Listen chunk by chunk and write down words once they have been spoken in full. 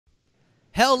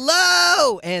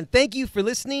Hello, and thank you for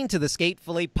listening to the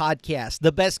Fillet podcast,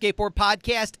 the best skateboard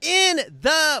podcast in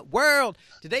the world.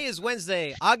 Today is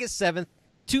Wednesday, August 7th,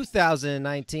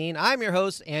 2019. I'm your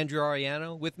host, Andrew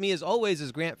Ariano. With me, as always,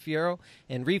 is Grant Fiero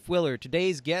and Reef Willer.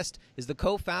 Today's guest is the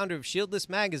co-founder of Shieldless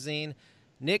Magazine,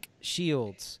 Nick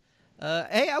Shields.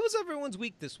 Hey, how was everyone's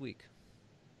week this week?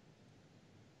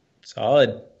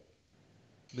 Solid.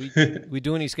 We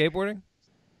do any skateboarding?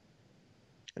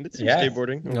 I did some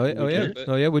skateboarding. Oh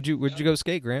yeah. Would you go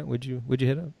skate, Grant? Would you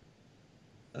hit up?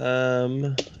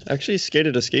 Actually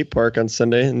skated a skate park on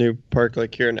Sunday, a new park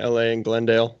like here in LA and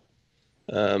Glendale.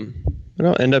 I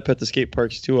don't end up at the skate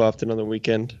parks too often on the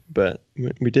weekend, but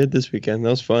we did this weekend.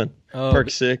 That was fun.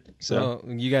 Park's sick. So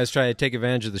you guys try to take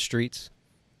advantage of the streets?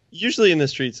 Usually in the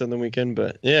streets on the weekend,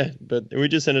 but we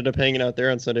just ended up hanging out there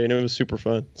on Sunday, and it was super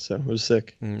fun. So it was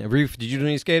sick. Reef, did you do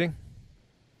any skating?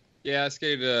 Yeah, I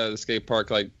skated the skate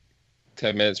park like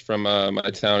 10 minutes from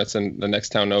my town. It's in the next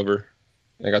town over.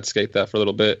 I got to skate that for a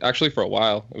little bit. Actually, for a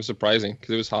while. It was surprising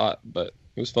because it was hot, but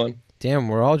it was fun. Damn,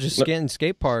 we're all just skating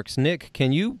skate parks. Nick,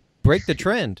 can you break the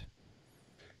trend?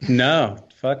 No,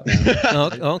 fuck no.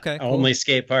 Okay. Cool. Only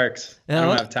skate parks. I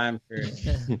don't have time for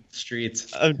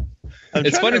streets.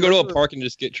 It's fun to go to a park and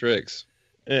just get tricks.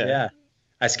 Yeah.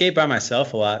 I skate by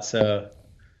myself a lot, so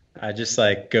I just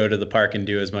like go to the park and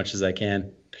do as much as I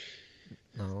can.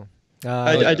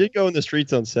 I did go in the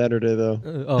streets on Saturday though.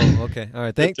 Okay. All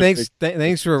right.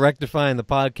 Thanks for rectifying the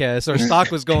podcast. Our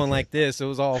stock was going like this. It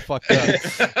was all fucked up.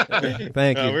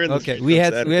 Thank you. Okay. We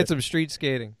had some street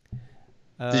skating.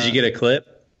 Did you get a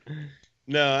clip?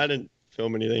 No, I didn't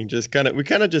film anything. We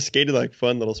kind of just skated like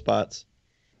fun little spots.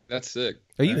 That's sick.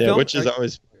 Are you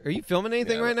always. Are you filming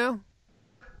anything right now?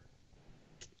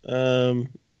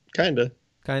 Kinda.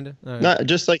 All right. Not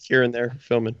just like here and there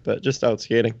filming, but just out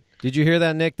skating. Did you hear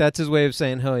that, Nick? That's his way of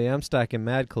saying, hell yeah, I'm stacking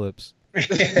mad clips. You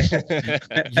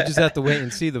just have to wait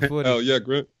and see the footage. Oh, yeah,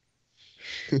 Grant.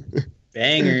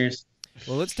 Bangers.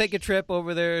 Well, let's take a trip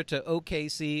over there to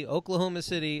OKC. Oklahoma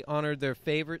City honored their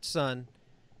favorite son,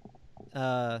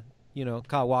 Kyle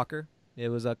Walker. It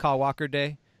was a Kyle Walker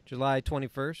Day, July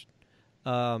 21st.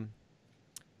 I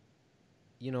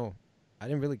didn't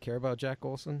really care about Jack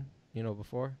Olson,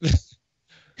 before.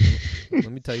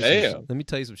 Let me tell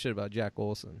you some shit about Jack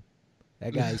Olson.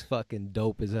 That guy's fucking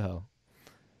dope as hell.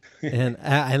 And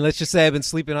let's just say I've been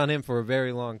sleeping on him for a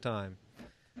very long time.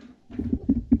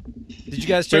 Did you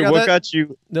guys check out what got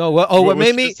you? No, what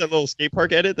made me? Just that little skate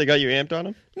park edit that got you amped on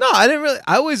him? No, I didn't really.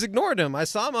 I always ignored him. I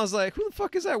saw him. I was like, "Who the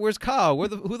fuck is that? Where's Kyle?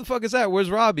 Who the fuck is that?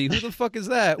 Where's Robbie? Who the fuck is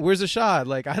that? Where's Ashad?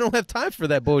 Like, I don't have time for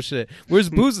that bullshit.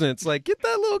 Where's Booznitz? Like, get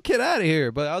that little kid out of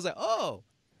here." But I was like, "Oh,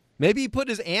 maybe he put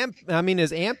his amp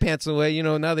pants away."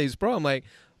 Now that he's pro, I'm like,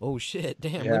 "Oh shit,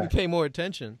 damn. Let me pay more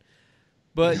attention."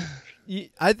 But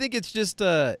I think it's just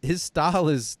his style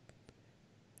is.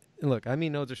 Look, I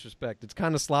mean no disrespect. It's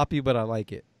kind of sloppy, but I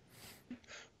like it.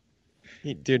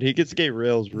 He can skate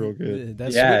rails real good.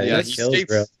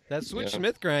 That switch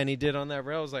Smith grind he did on that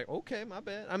rail was like, okay, my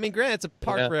bad. I mean, granted, it's a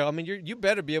park rail. I mean, you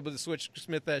better be able to switch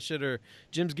Smith that shit, or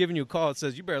Jim's giving you a call. It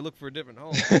says you better look for a different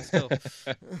hole.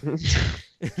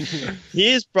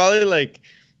 He is probably like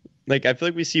I feel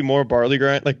like we see more barley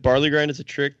grind. Like barley grind is a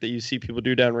trick that you see people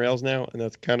do down rails now, and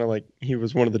that's kind of like he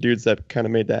was one of the dudes that kind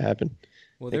of made that happen.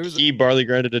 Well, he barley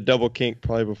grinded a double kink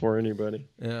probably before anybody.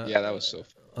 Yeah, that was so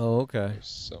fun. Oh, okay.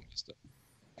 So messed up.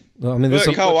 Well, I mean, there's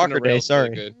Kyle Walker Day.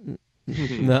 Sorry.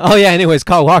 No. Oh yeah. Anyways,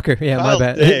 Kyle Walker. Yeah, Kyle's my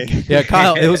bad. Day. Yeah,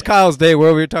 Kyle. It was Kyle's day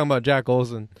where we were talking about Jack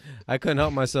Olson. I couldn't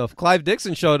help myself. Clive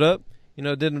Dixon showed up.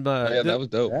 That was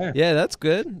dope. Yeah, that's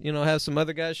good. Have some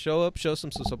other guys show up, show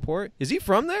some support. Is he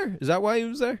from there? Is that why he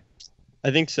was there?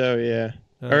 I think so. Yeah.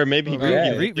 Or maybe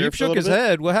Reef shook his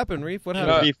head. What happened, Reef? What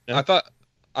happened?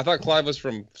 I thought Clive was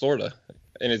from Florida.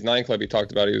 In his 9 club, he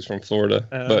talked about he was from Florida,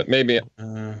 but maybe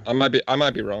I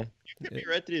might be wrong. You could be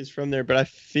right that he's from there, but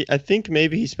I think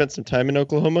maybe he spent some time in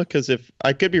Oklahoma. Because if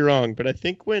I could be wrong, but I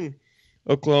think when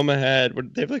Oklahoma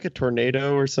they have like a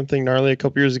tornado or something gnarly a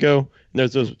couple years ago, and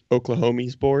there's those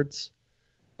Oklahomies boards.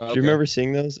 Okay. Do you remember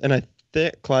seeing those? And I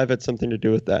think Clive had something to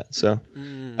do with that. So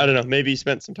I don't know. Maybe he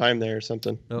spent some time there or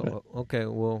something. Oh, okay.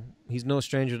 Well, he's no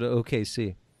stranger to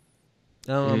OKC.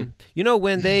 When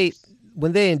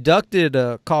they inducted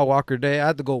Kyle Walker Day, I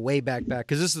had to go way back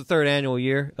because this is the 3rd annual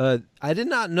year. I did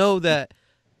not know that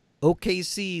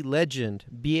OKC legend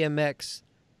BMX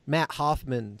Matt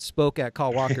Hoffman spoke at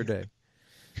Kyle Walker Day.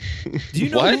 Do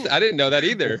you know what? I didn't know that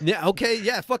either. Yeah. Okay.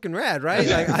 Yeah. Fucking rad, right?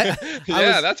 Like,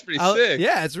 that's pretty sick.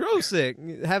 Yeah, it's real sick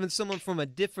having someone from a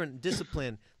different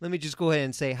discipline. Let me just go ahead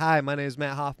and say hi. My name is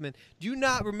Matt Hoffman. Do you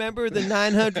not remember the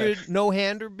 900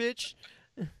 no-hander, bitch?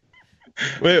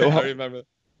 Wait, I remember.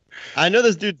 I know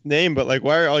this dude's name, but like,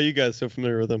 why are all you guys so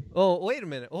familiar with him? Oh, wait a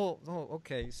minute. Oh,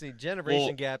 okay. You see, generation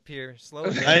Well, gap here. Slow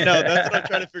down. I know that's what I'm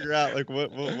trying to figure out. Like,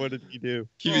 what did he do?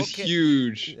 He was Okay.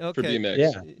 huge for Okay. BMX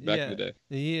Yeah. back in the day.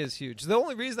 He is huge. The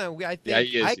only reason I think Yeah,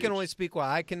 he is I can huge. only speak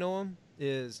why I can know him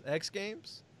is X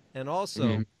Games, and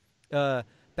also Mm-hmm.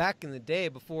 back in the day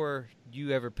before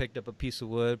you ever picked up a piece of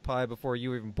wood, probably before you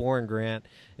were even born, Grant,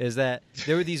 is that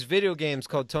there were these video games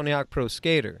called Tony Hawk Pro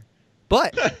Skater,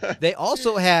 but they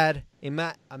also had a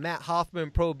Matt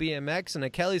Hoffman Pro BMX and a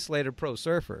Kelly Slater Pro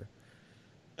Surfer.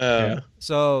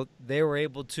 So they were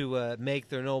able to make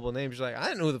their noble names. Like, I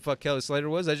didn't know who the fuck Kelly Slater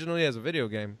was. I just know he has a video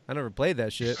game. I never played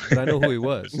that shit, but I know who he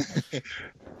was.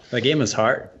 That game was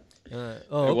hard. It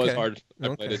was hard.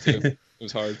 I played it too. It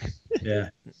was hard. Yeah.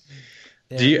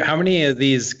 Yeah. How many of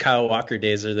these Kyle Walker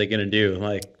days are they gonna do?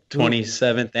 Like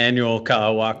 27th annual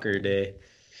Kyle Walker Day.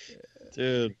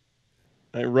 Dude,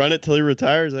 I run it till he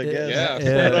retires, I guess.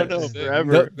 Yeah. I don't know, Sick.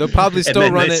 forever. They'll probably And still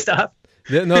then run they it. stop.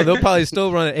 No, they'll probably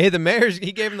still run it. Hey, the mayor,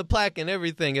 he gave him the plaque and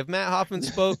everything. If Matt Hoffman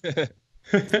spoke,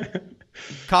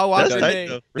 Kyle Walker That's tight, Day,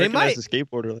 though. they might. Recognize a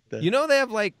skateboarder like that. You know, they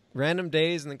have like random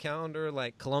days in the calendar,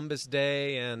 like Columbus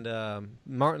Day and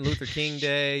Martin Luther King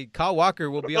Day. Kyle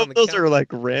Walker will be on the Those calendar. are like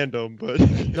random, but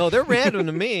No, they're random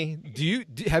to me.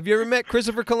 Have you ever met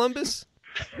Christopher Columbus?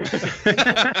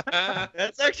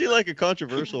 that's actually like a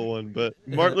controversial one. But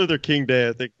Martin Luther King Day,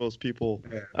 I think most people.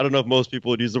 I don't know if most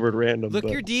people would use the word random. Look,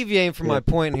 but you're deviating from my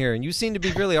point here, and you seem to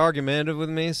be really argumentative with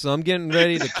me, so I'm getting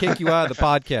ready to kick you out of the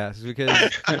podcast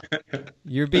because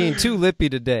you're being too lippy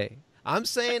today. I'm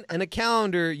saying in a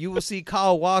calendar, you will see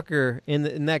Kyle Walker in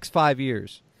the next 5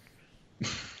 years.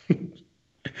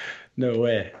 No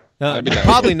way. That'd be nice.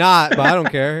 Probably not, but I don't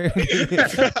care.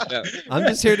 Yeah. I'm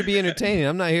just here to be entertaining.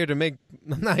 I'm not here to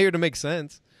make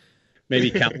sense.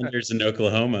 Maybe calendars in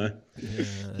Oklahoma.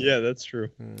 yeah, that's true.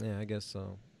 Yeah, I guess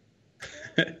so.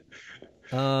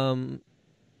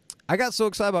 I got so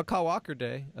excited about Kyle Walker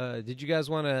Day. Did you guys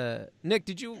want to? Nick,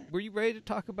 were you ready to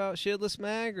talk about Shieldless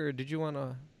Mag, or did you want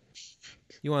to?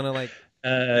 You want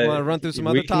to run through some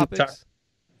other we can topics?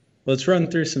 Let's run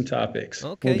through some topics.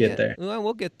 Okay, We'll get there. Well,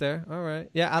 we'll get there. All right.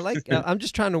 Yeah, I like. I'm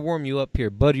just trying to warm you up here,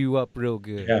 butter you up real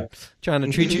good. Yeah. Trying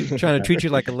to treat you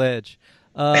like a ledge.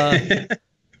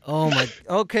 Oh my.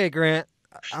 Okay, Grant.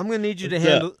 I'm gonna need you to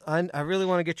handle. I really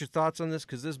want to get your thoughts on this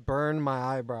because this burned my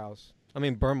eyebrows. I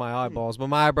mean, burned my eyeballs, but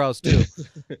my eyebrows too.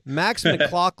 Max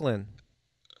McLaughlin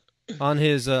on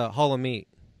his Hall of Meat.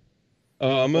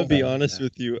 Oh, I'm gonna be honest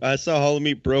with you. I saw Hollow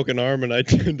Meat Broken Arm, and I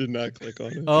did not click on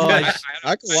it. Oh, I can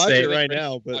watch it Same. right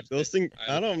now, but those things,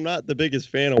 I'm not the biggest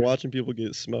fan of watching people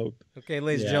get smoked. okay,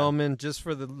 ladies and Yeah. gentlemen, just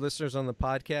for the listeners on the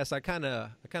podcast, I kind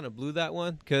of blew that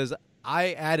one because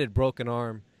I added Broken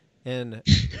Arm, and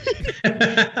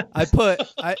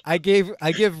I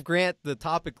give Grant the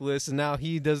topic list, and now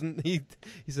he doesn't. He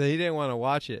said he didn't want to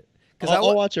watch it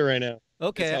I'll watch it right now.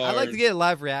 Okay, It's I'd like to hard. get a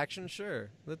live reaction. Sure,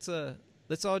 let's all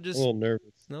I'm just. a little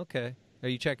nervous. Okay, are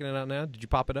you checking it out now? Did you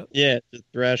pop it up? Yeah, the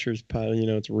Thrasher's pile.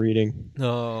 It's reading.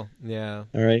 Oh, yeah.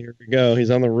 All right, here we go.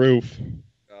 He's on the roof.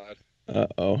 God.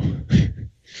 Uh-oh.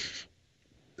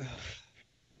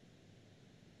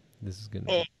 This is gonna.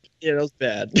 Oh. Yeah, that was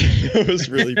bad. It was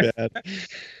really bad.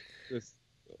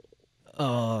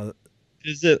 Oh,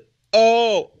 Is it?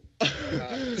 Oh!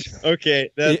 Okay,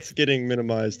 that's getting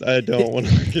minimized. I don't want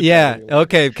to. yeah.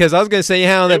 Okay, because I was gonna say you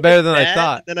handled it better than I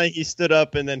thought. Then he stood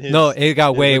up, and then his. No, it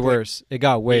got way looked like- worse. It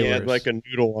got way he worse. had like a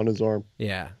noodle on his arm.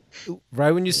 Yeah.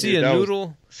 Right when you see Dude, a that was-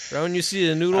 noodle, right when you see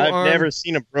a noodle I've arm. never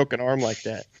seen a broken arm like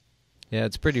that. Yeah,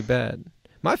 it's pretty bad.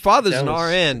 My father's That an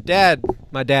was- RN. Dad,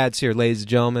 my dad's here, ladies and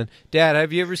gentlemen. Dad,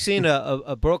 have you ever seen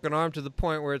a broken arm to the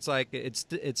point where it's like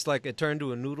it turned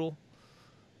to a noodle?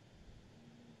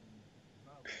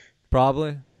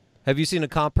 Probably. Have you seen a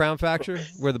compound fracture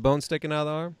where the bone's sticking out of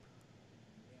the arm?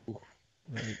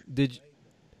 Did you?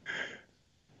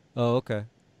 Oh, okay.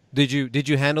 Did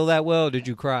you handle that well? Or did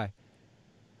you cry?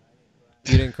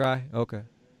 You didn't cry? Okay.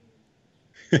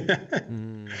 All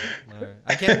right.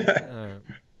 I can't. All right.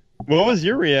 What was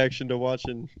your reaction to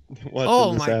watching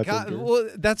Oh this my happen, god! dude? Well,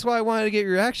 that's why I wanted to get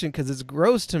your reaction because it's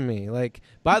gross to me. Like,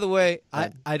 by the way,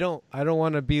 I don't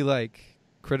want to be like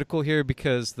critical here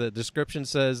because the description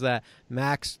says that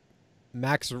Max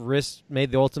wrist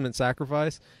made the ultimate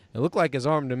sacrifice. It looked like his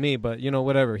arm to me, but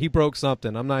whatever. He broke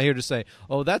something. I'm not here to say,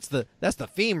 oh, that's the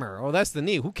femur. Oh, that's the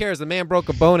knee. Who cares? The man broke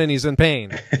a bone and he's in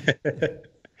pain.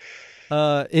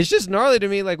 It's just gnarly to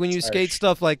me. Like when you skate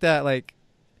stuff like that, like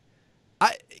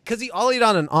because he ollied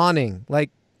on an awning, like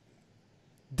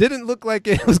didn't look like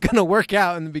it was gonna work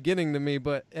out in the beginning to me.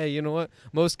 But hey, you know what?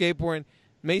 Most skateboarding,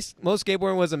 most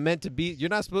skateboarding wasn't meant to be. You're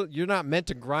not meant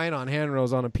to grind on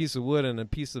handrails on a piece of wood and a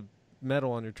piece of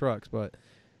metal on your trucks. But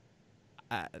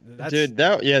dude,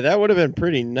 that would have been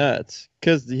pretty nuts.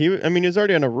 Because he was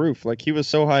already on a roof. Like, he was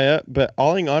so high up, but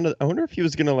alling on. I wonder if he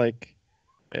was gonna like.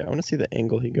 Yeah, I want to see the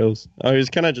angle he goes. Oh, he was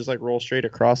kind of just like roll straight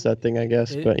across that thing, I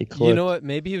guess. But he clipped. You know what?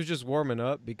 Maybe he was just warming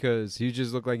up because he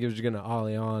just looked like he was just gonna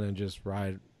ollie on and just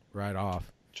ride off,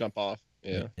 jump off.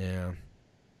 Yeah. Yeah.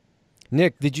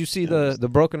 Nick, did you see the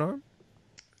broken arm?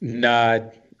 Nah,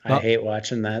 I hate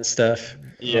watching that stuff.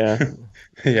 Yeah.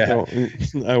 Yeah.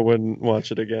 I wouldn't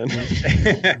watch it again.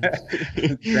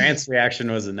 Grant's reaction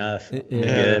was enough.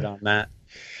 Good on that.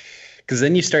 Because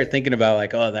then you start thinking about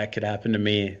like, oh, that could happen to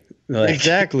me. Like,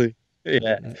 exactly.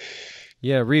 Yeah.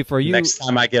 Yeah, Reef, are you... Next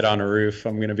time I get on a roof,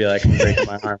 I'm going to be like, I'm breaking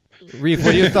my arm. Reef,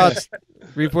 what are your thoughts?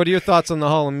 Reef, what are your thoughts on the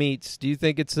Hall of Meats? Do you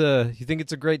think it's a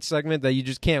great segment that you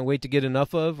just can't wait to get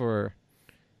enough of, or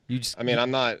you just... I mean,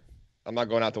 I'm not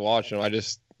going out to watch them.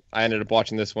 I ended up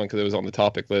watching this one because it was on the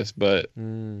topic list, but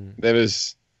it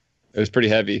was pretty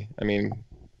heavy. I mean,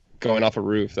 going off a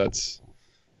roof, that's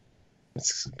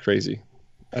crazy.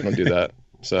 I don't do that.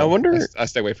 So I wonder. I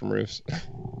stay away from roofs.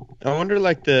 I wonder,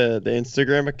 like the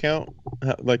Instagram account,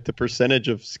 like the percentage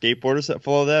of skateboarders that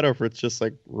follow that, or if it's just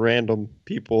like random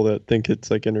people that think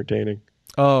it's like entertaining.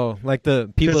 Oh, like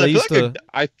the people that used to.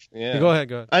 Go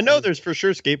ahead. I know there's for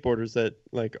sure skateboarders that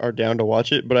like are down to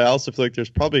watch it, but I also feel like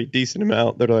there's probably a decent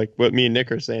amount that are like what me and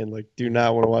Nick are saying, like do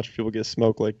not want to watch people get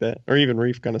smoked like that, or even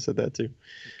Reef kind of said that too.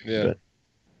 Yeah. But,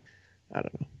 I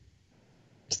don't know.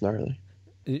 It's gnarly.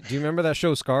 Do you remember that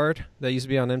show Scarred that used to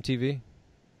be on MTV?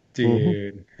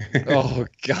 Dude. Oh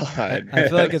God. I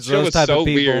feel like it's those type of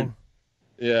people. Weird.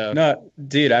 Yeah. No,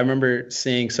 dude, I remember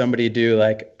seeing somebody do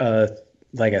like a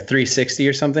 360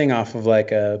 or something off of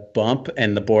like a bump,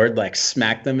 and the board like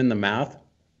smacked them in the mouth.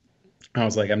 I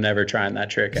was like, I'm never trying that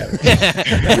trick ever.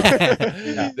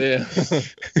 Yeah.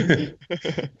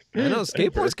 I know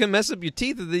skateboards can mess up your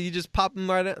teeth, and then you just pop them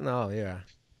right out. No, yeah.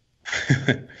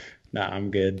 Nah, I'm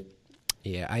good.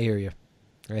 Yeah, I hear you.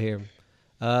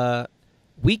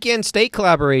 Weekend state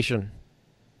collaboration.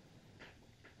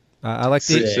 I like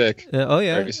the sick. Oh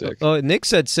yeah. Very sick. Oh, Nick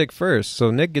said sick first, so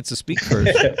Nick gets to speak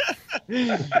first.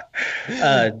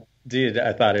 Dude,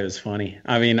 I thought it was funny.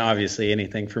 I mean, obviously,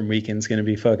 anything from Weekend's going to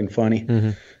be fucking funny.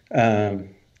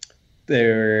 Mm-hmm.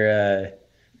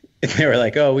 They were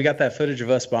like, "Oh, we got that footage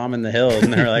of us bombing the hill,"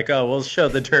 and they were like, "Oh, we'll show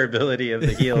the durability of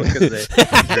the heel because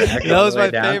that was my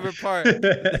favorite part."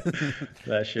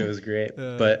 That shit was great.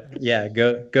 But yeah,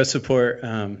 go support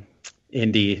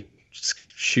indie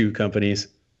shoe companies.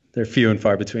 They're few and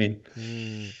far between.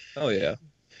 Oh yeah.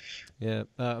 Yeah,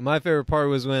 my favorite part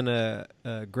was when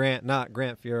Grant, not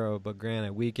Grant Fiero, but Grant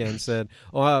at Weekend said,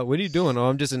 "Oh, what are you doing?" "Oh,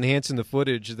 I'm just enhancing the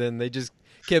footage." Then they just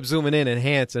kept zooming in,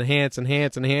 enhance, and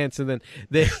then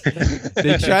they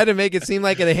tried to make it seem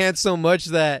like it enhanced so much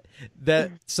that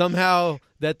somehow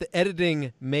that the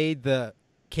editing made the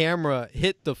camera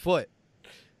hit the foot.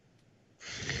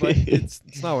 But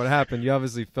it's not what happened. You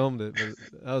obviously filmed it,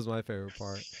 but that was my favorite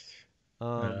part.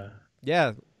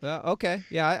 Yeah. Okay.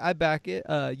 Yeah, I back it.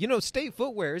 State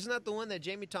Footwear, isn't that the one that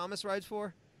Jamie Thomas rides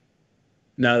for?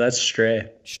 No, that's Stray.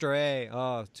 Stray.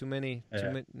 Oh, too many.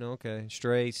 No, okay.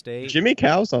 Stray, State. Jimmy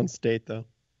Cow's on State though.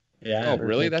 Yeah. Oh,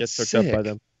 really? That's gets sick. hooked up by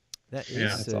them. That is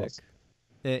Yeah, sick. awesome.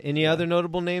 Any other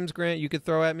notable names, Grant, you could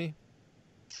throw at me?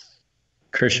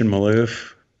 Christian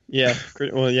Maloof. Yeah.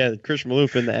 Christian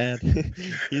Maloof in the ad.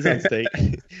 He's on State.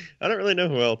 I don't really know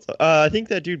who else. I think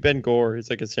that dude Ben Gore is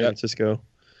like a San Francisco.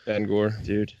 Ben Gore.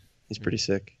 Dude, he's pretty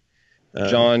sick.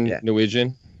 John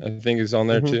Nwegian, I think, is on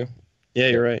there too. Yeah,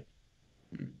 you're right.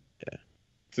 Yeah.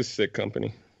 It's a sick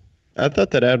company. I thought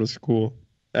that ad was cool.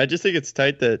 I just think it's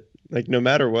tight that, like, no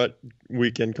matter what,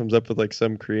 Weekend comes up with, like,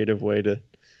 some creative way to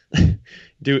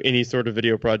do any sort of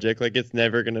video project. Like, it's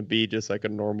never going to be just, like, a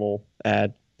normal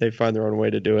ad. They find their own way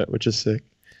to do it, which is sick.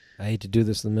 I hate to do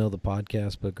this in the middle of the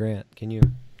podcast, but Grant, can you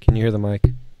hear the mic?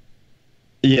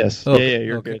 Yes. Okay. Yeah,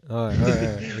 you're good. All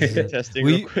right. Testing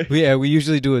we real quick. we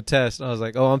usually do a test. I was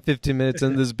like, I'm 15 minutes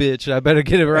in this bitch. I better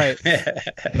get it right.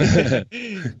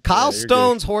 Kyle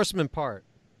Stone's Horseman part.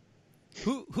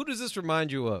 Who does this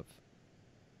remind you of?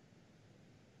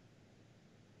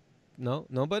 No,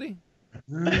 nobody.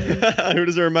 Who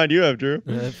does it remind you of, Drew?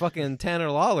 Fucking Tanner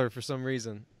Lawler for some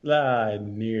reason. I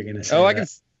knew you were gonna say. Oh, that.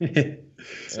 I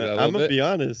can. I'm gonna be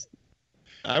honest.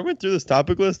 I went through this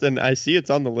topic list and I see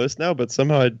it's on the list now, but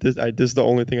somehow this is the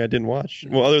only thing I didn't watch.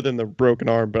 Well, other than the broken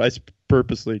arm, but I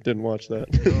purposely didn't watch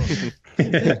that.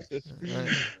 This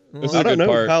is I a don't good know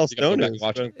part. who Kyle You gotta go Stone back is. and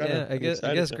watch but it. I'm Yeah, I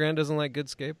excited guess to- Grant doesn't like good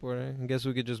skateboarding. I guess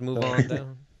we could just move on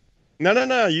down.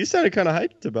 No. You sounded kind of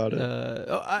hyped about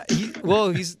it.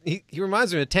 He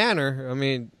reminds me of Tanner. I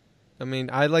mean,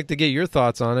 I'd like to get your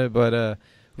thoughts on it, but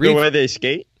The way they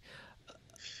skate.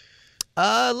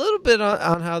 a little bit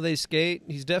on how they skate.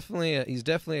 He's definitely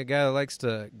a guy that likes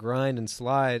to grind and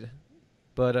slide,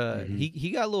 but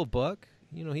he got a little buck.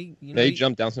 He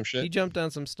jumped down some shit. He jumped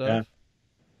down some stuff. Yeah.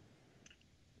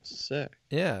 Sick.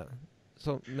 Yeah.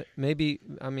 So maybe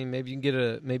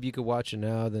you could watch it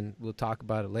now, then we'll talk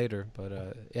about it later.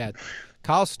 But yeah,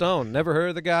 Kyle Stone, never heard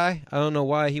of the guy. I don't know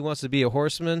why he wants to be a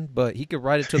horseman, but he could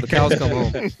ride it till the cows come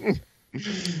home.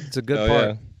 It's a good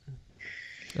part.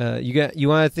 Yeah. You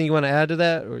want anything you want to add to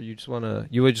that, or you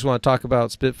would just want to talk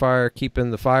about Spitfire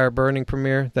keeping the fire burning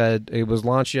premiere that it was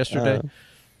launched yesterday?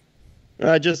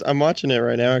 I'm watching it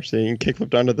right now actually, and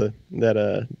kickflipped onto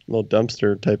that little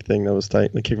dumpster type thing that was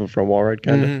tight, the kickflip from wall ride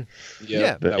kind of. Mm-hmm.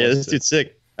 Yeah, but yeah, this dude's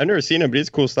sick. I've never seen him, but he's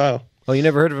a cool style. Oh, you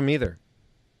never heard of him either?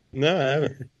 No, I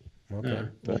haven't. Okay.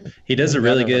 He does a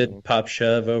really good pop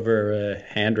shove over a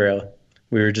handrail.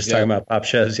 We were just talking about pop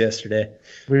shoves yesterday.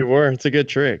 We were. It's a good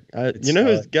trick.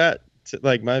 Who's got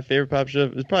like my favorite pop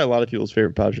shove? It's probably a lot of people's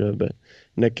favorite pop shove, but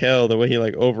Nikel, the way he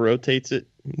like over rotates it,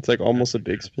 it's like almost a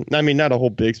big spin. I mean, not a whole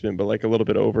big spin, but like a little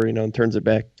bit over, and turns it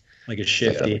back. Like a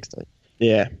shifty.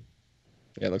 Yeah.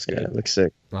 Yeah, it looks good. Yeah, it looks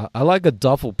sick. I like a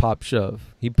duffel pop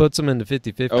shove. He puts them into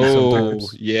 50-50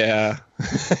 sometimes. Oh, yeah.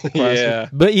 Yeah.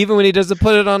 But even when he doesn't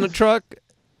put it on the truck,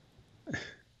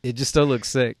 it just still looks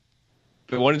sick.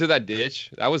 The one into that ditch,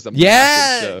 that was the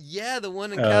yeah, the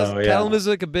one in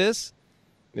Kalamazoo Abyss.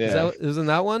 Yeah. Wasn't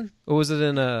that one? Or was it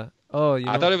in I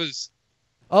thought it was.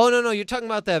 Oh, no, you're talking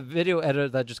about that video editor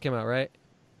that just came out, right?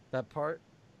 That part?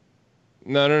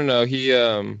 No. He,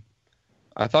 I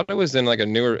thought it was in like a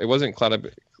newer, it wasn't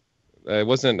it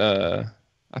wasn't, I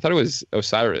thought it was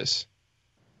Osiris.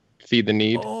 Feed the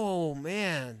Need. Oh,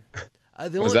 man.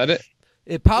 Was that it?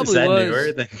 It probably was.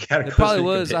 Newer than it probably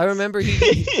was. I remember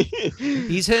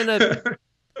he's hitting up.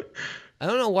 I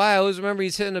don't know why. I always remember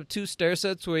he's hitting up 2 stair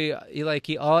sets where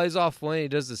he always off one. He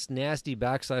does this nasty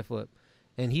backside flip,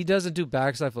 and he doesn't do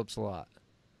backside flips a lot.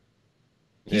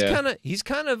 He's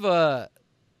kind of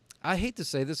I hate to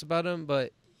say this about him,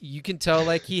 but you can tell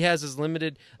like he has his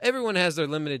limited. Everyone has their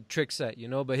limited trick set,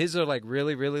 but his are like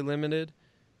really, really limited.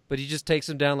 But he just takes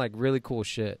them down like really cool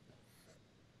shit.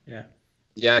 Yeah.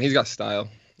 Yeah, he's got style.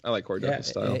 I like Corey Duff's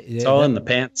style. It's all in the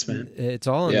pants, man. It's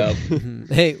all in the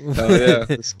Hey. Oh, yeah.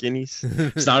 The skinnies.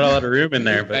 It's not a lot of room in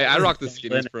there. But hey, I rocked the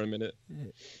skinnies for a minute.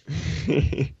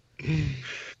 Did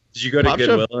you go to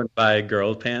Goodwill and buy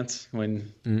girl pants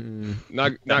when?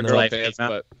 Not girl pants,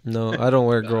 but no, I don't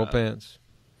wear girl pants.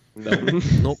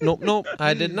 No. Nope.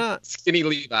 I did not. Skinny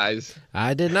Levi's.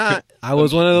 I did not. I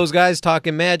was one of those guys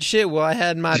talking mad shit. Well, I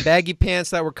had my baggy pants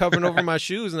that were covering over my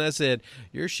shoes, and I said,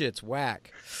 "Your shit's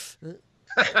whack."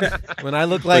 When I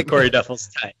look like Corey Duffle's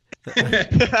tight.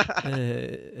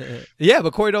 Yeah,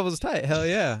 but Corey Duffle's tight. Hell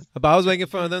yeah. But I was making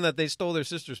fun of them that they stole their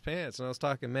sister's pants, and I was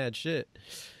talking mad shit.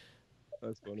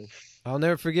 That's funny. I'll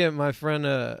never forget my friend.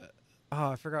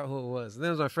 I forgot who it was. And then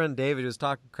it was my friend David who was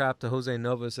talking crap to Jose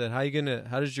Nova. Said,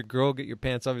 how does your girl get your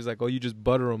pants off? He's like, oh, you just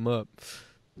butter them up.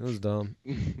 It was dumb.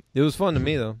 It was fun to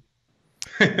me, though.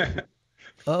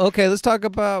 Okay, let's talk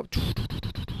about...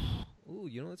 Ooh,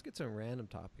 let's get some random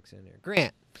topics in here.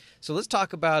 Grant, so let's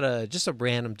talk about just a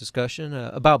random discussion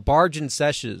about barging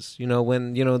sessions.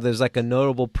 When, there's like a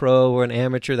notable pro or an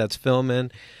amateur that's filming,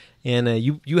 and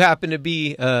you happen to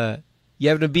be at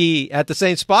the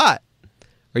same spot.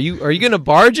 Are you going to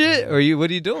barge it, or what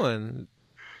are you doing?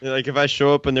 Like if I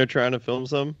show up and they're trying to film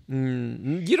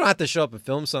something? You don't have to show up and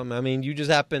film something. I mean, you just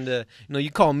happen to,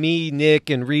 you call me, Nick,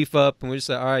 and Reef up, and we just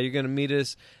say, all right, you're going to meet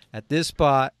us at this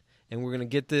spot, and we're going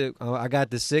to get I got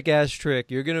this sick-ass trick.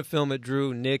 You're going to film it,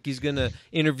 Drew. Nick, he's going to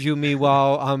interview me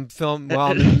while I'm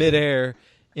in midair,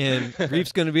 and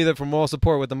Reef's going to be there for moral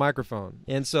support with the microphone.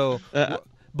 And so,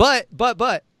 but,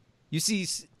 you see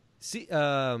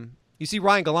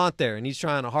Ryan Gallant there, and he's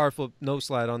trying a hard flip no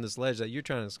slide on this ledge that you're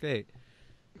trying to skate.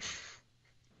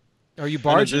 Are you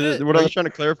barging it? What I was trying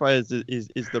to clarify is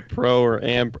the pro or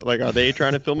are they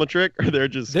trying to film a trick, or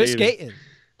they're skating?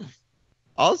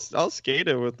 I'll skate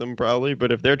it with them probably,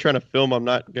 but if they're trying to film,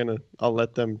 I'll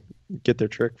let them get their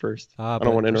trick first. I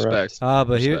don't want to interrupt.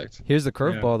 But here's the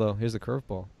curveball though. Here's the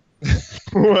curveball.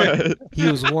 What? He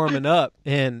was warming up,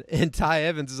 and Ty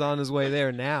Evans is on his way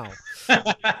there now.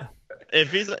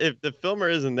 If the filmer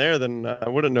isn't there, then I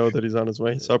wouldn't know that he's on his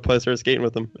way. So I'll probably start skating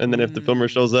with him. And then if the filmer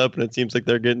shows up and it seems like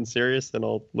they're getting serious, then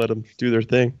I'll let them do their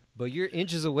thing. But you're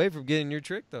inches away from getting your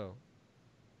trick, though.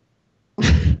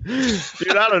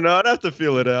 Dude, I don't know. I'd have to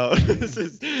feel it out. This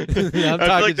is, Yeah, I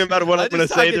feel like no matter what I'm going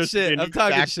to say, there's shit. I'm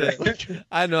talking shit.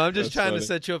 I know. I'm just trying to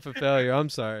set you up for failure. I'm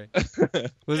sorry.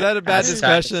 Was that a bad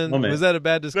discussion? Was that a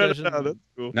bad discussion? No, that's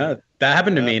cool. No, that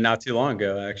happened to me not too long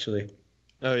ago, actually.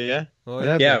 Oh, yeah?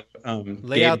 Yeah.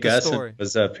 Lay out Gabe the Gusson story.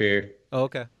 was up here. Oh,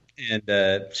 okay. And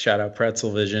shout out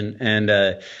Pretzel Vision.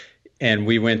 And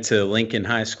we went to Lincoln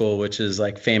High School, which is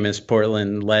like famous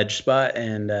Portland ledge spot.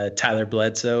 And Tyler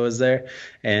Bledsoe was there,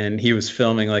 and he was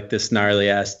filming like this gnarly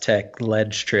ass tech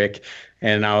ledge trick.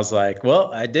 And I was like,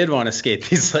 well, I did want to skate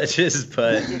these ledges,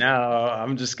 but now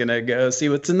I'm just going to go see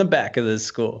what's in the back of this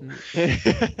school.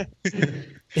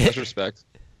 That's respect.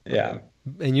 Yeah.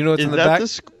 And you know what's in the back?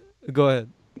 Go ahead.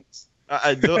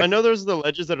 I know there's the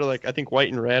ledges that are like, I think,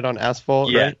 white and red on asphalt,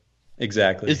 Yeah, right?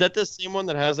 exactly. Is that the same one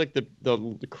that has like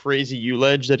the crazy U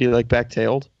ledge that he like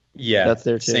backtailed? Yeah, that's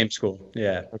there too. Same school.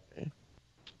 Yeah. Okay.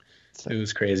 It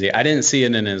was crazy. I didn't see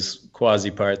it in his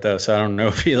quasi part though, so I don't know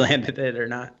if he landed it or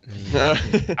not.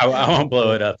 I won't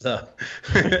blow it up though.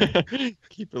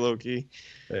 Keep it low key.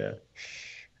 Yeah.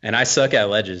 And I suck at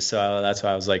ledges, so that's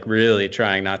why I was like really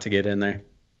trying not to get in there.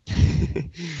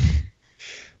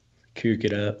 Kook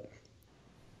it up.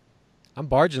 I'm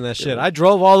barging that shit. I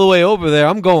drove all the way over there.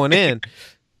 I'm going in.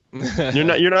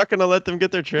 You're not gonna let them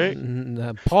get their trick?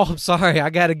 Paul, I'm sorry. I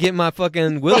got to get my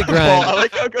fucking willy grind. Paul, I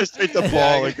like how it goes straight to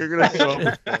Paul. Like you're gonna show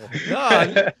up.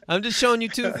 No, I'm just showing you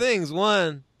two things.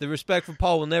 One, the respect for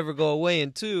Paul will never go away.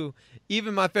 And two,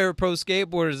 even my favorite pro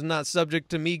skateboarder is not subject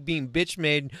to me being bitch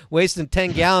made, wasting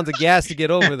 10 gallons of gas to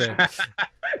get over there.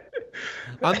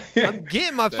 I'm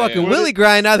getting my fucking willy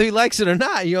grind either he likes it or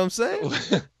not. You know what I'm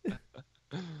saying?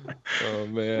 Oh,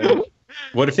 man.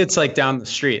 What if it's like down the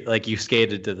street, like you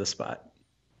skated to the spot?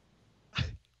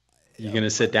 You going to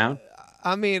sit down?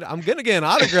 I mean, I'm going to get an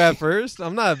autograph first.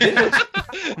 I'm not a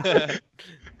bitch.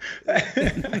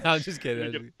 No, I'm just kidding.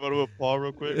 Can you get a photo of Paul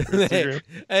real quick?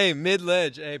 Hey,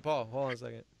 mid-ledge. Hey, Paul, hold on a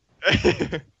second.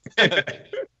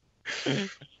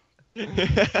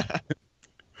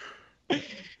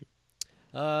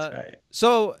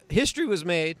 So history was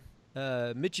made.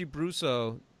 Mitchie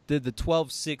Brusco did the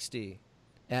 1260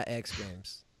 at X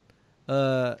Games.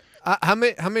 How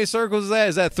many circles is that?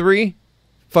 Is that 3?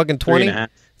 Fucking 20?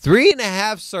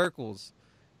 3.5 circles.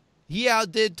 He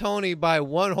outdid Tony by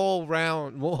one whole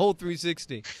round, one whole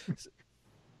 360.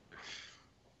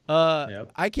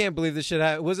 Yep. I can't believe this shit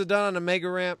happened. Was it done on a mega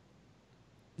ramp?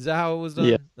 Is that how it was done?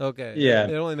 Yeah. Okay. Yeah.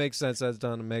 It only makes sense that it's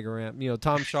done on a mega ramp. You know,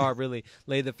 Tom Shaw really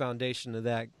laid the foundation of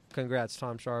that. Congrats,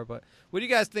 Tom Shaw. But what do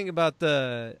you guys think about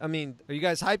the? I mean, are you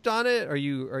guys hyped on it? Are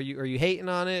you hating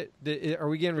on it? Are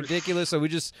we getting ridiculous? Are we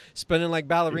just spinning like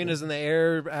ballerinas in the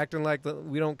air, acting like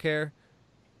we don't care?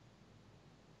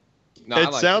 No,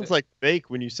 it sounds like fake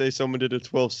when you say someone did a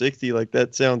 1260. Like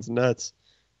that sounds nuts.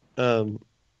 But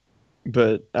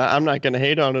I'm not gonna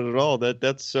hate on it at all.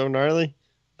 That's so gnarly.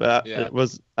 But yeah. It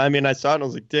was. I mean, I saw it and I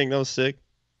was like, dang, that was sick.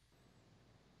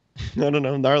 I don't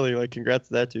know, gnarly. Like, congrats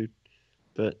to that dude.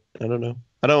 But I don't know.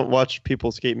 I don't watch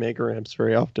people skate mega ramps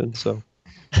very often, so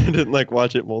I didn't like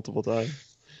watch it multiple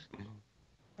times.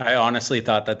 I honestly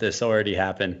thought that this already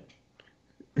happened.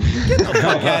 Get the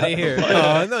fuck out of here.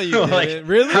 Oh, no, you didn't. Like,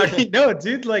 really? No,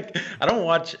 dude, like, I don't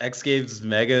watch X Games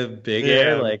mega big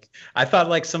air. Like, I thought,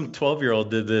 like, some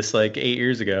 12-year-old did this, like, 8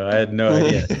 years ago. I had no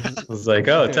idea. I was like,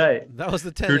 oh, tight. That was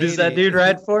the 10. Who does that dude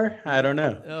ride for? I don't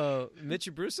know.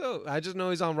 Mitchie Brusco? I just know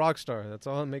he's on Rockstar. That's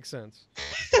all that makes sense.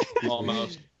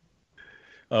 Almost?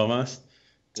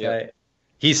 Yeah.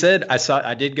 He said,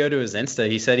 I did go to his Insta.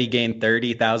 He said he gained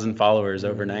 30,000 followers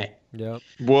overnight. Yep.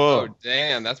 Whoa. Oh,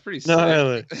 damn. That's pretty sick.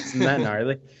 Gnarly. Isn't that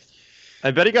gnarly?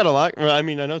 I bet he got a lot. Well, I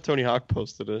mean, I know Tony Hawk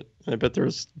posted it. I bet there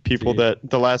was people that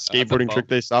the last skateboarding trick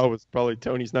they saw was probably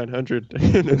Tony's 900.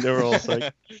 And then they were all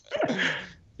like,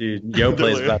 dude, Yo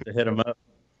Play's about to hit him up.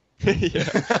 Yeah.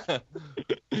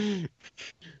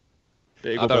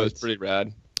 I thought it was pretty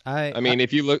rad. I mean,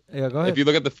 if you look at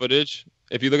the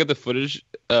footage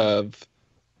of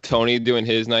Tony doing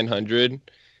his 900,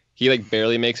 he like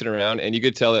barely makes it around, and you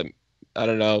could tell that, I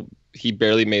don't know, he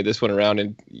barely made this one around,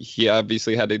 and he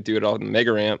obviously had to do it all in the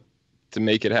mega ramp to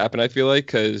make it happen. I feel like,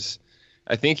 because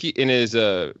I think he in his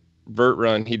vert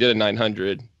run he did a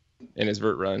 900 in his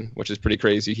vert run, which is pretty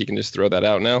crazy. He can just throw that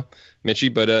out now,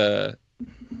 Mitchie, but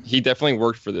he definitely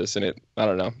worked for this, and I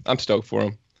don't know, I'm stoked for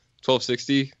him.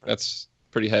 1260, that's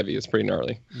pretty heavy. It's pretty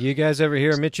gnarly. You guys ever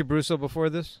hear Mitchie Brusco before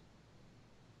this?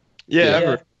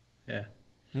 Yeah.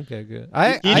 Okay, good.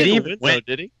 He didn't win,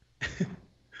 did he?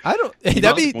 I don't.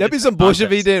 That'd be some bullshit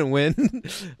if he didn't win.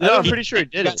 No, I'm pretty sure he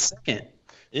did got it. second.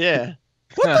 Yeah.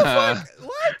 What the fuck?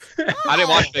 What? I didn't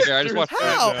watch Big Air. I just watched.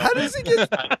 How? How does he get?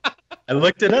 I I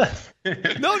looked it up. No.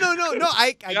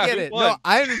 I Yeah, get who it. won? No,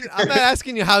 I'm not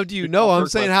asking you how do you know. I'm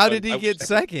saying how did he get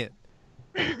second?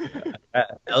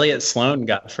 Elliot Sloan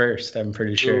got first, I'm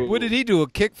pretty sure. What did he do? A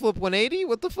kickflip 180?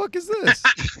 What the fuck is this?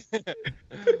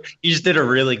 He just did a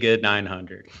really good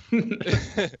 900.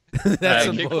 That's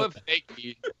some bull- Kickflip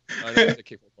fakey. Oh, no, it's a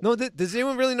kickflip. No, does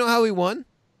anyone really know how he won?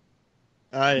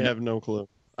 I have no clue.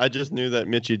 I just knew that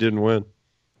Mitchie didn't win.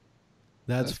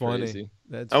 That's funny. crazy.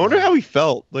 That's I wonder funny. how he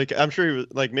felt. Like, I'm sure he was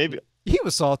like maybe. He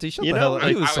was salty. Shut You the know, hell up. He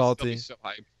I was I would still salty. be so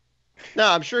hyped. No,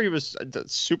 I'm sure he was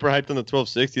super hyped on the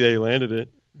 1260 that he landed it.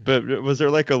 But was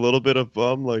there like a little bit of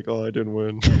bum, like, oh, I didn't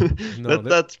win? No,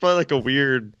 That's probably like a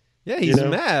weird. Yeah, he's you know?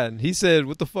 mad. He said,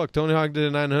 "What the fuck? Tony Hawk did a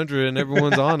 900, and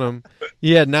everyone's on him.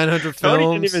 He had 900 Tony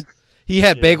films. didn't even. He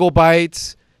had Yeah. bagel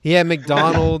bites. He had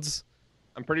McDonald's.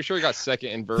 I'm pretty sure he got second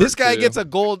in Vert. This guy too, gets a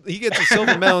gold. He gets a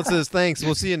silver medal and says, "Thanks.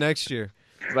 We'll see you next year."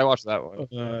 'cause I watched that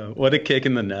one. What a kick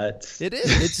in the nuts. It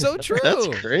is. It's so true. That's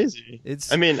crazy.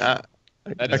 It's. I mean, I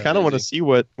That is kind of want to crazy. see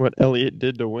what Elliot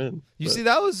did to win. You but- see,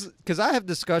 that was because I have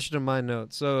discussion in my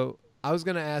notes. So I was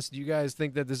gonna ask, do you guys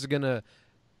think that this is gonna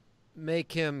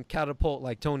make him catapult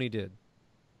like Tony did?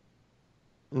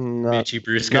 Not, Mitchie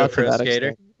Brusco, not to pro that skater.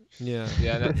 extent. Yeah.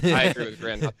 Yeah, I agree with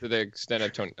Grant. Not to the extent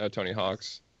of Tony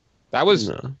Hawk's. That was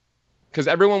No. because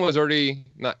everyone was already,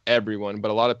 not everyone, but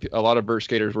a lot of Vert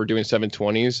skaters were doing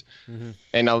 720s. Mhm.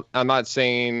 And I'm not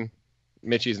saying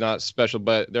Mitchie's not special,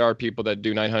 but there are people that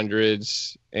do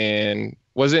 900s. And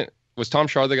was Tom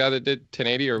Shaw the guy that did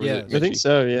 1080 or was Yes. it I think Mitchie?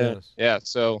 so. Yeah. Yes. Yeah.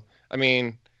 So I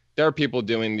mean, there are people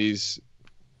doing these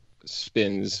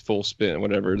spins, full spin,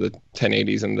 whatever, the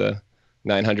 1080s and the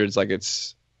 900s. Like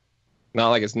it's not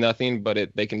like it's nothing, but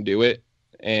they can do it.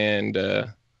 And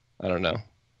I don't know.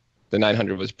 The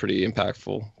 900 was pretty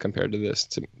impactful compared to this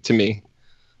to me.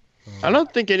 I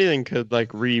don't think anything could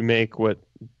like remake what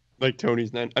like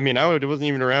Tony's nine. I mean, it wasn't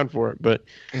even around for it, but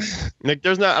like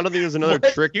I don't think there's another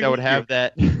What? trick that would have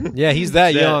that. Yeah, he's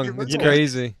that Yeah. young. It's You know-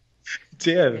 crazy.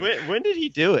 Damn. When did he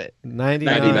do it?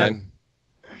 99. 99.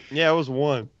 Yeah, it was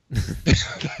one.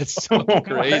 That's so Oh my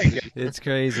crazy. God. It's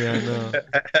crazy. I know.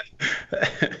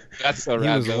 That's so He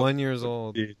rad. was though. 1 year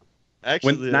old. Dude.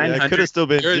 Actually, When it 900 could have still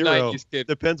been You're a 0. 90s kid.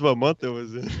 Depends what month it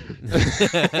was in.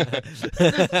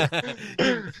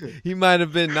 He might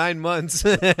have been 9 months.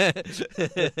 I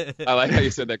like how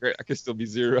you said that. Great. I could still be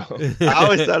 0. I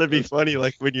always thought it'd be funny,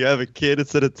 like when you have a kid,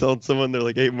 instead of telling someone they're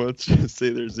like 8 months, just say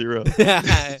they're 0. Yeah,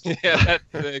 that's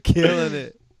sick. Killing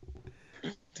it.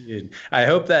 Dude, I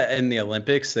hope that in the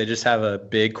Olympics they just have a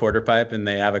big quarter pipe and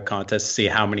they have a contest to see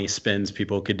how many spins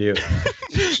people could do.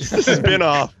 Spin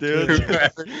off, dude.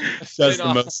 Whoever does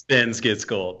the most spins gets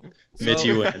gold.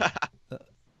 Mitchie wins.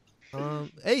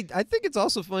 Hey, I think it's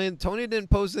also funny. Tony didn't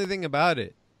post anything about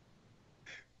it.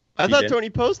 I He thought did? Tony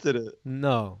posted it.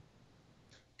 No. Are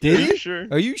Did you he? sure?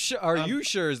 Are you sure? Are you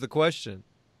sure? Is the question.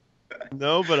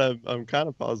 No, but I'm kind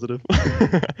of positive.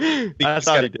 I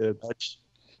thought he did.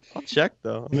 I'll check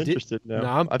though. I'm Did- interested now. No,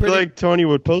 I'm I pretty- feel like Tony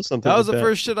would post something. That was like the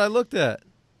first shit I looked at.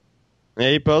 Yeah,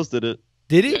 he posted it.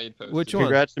 Did Yeah, he? he posted Which it. one?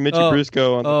 Congrats to Mitchie Oh.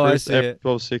 Brusco on the Oh, I first see it.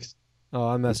 1260. Oh,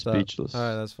 I messed up. Speechless. All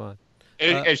right, that's fine.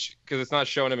 Because it's not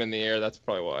showing him in the air. That's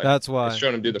probably why. That's why. It's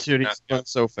showing him do the Dude, snap. he's going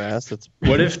so fast. That's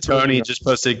What if Tony just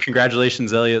posted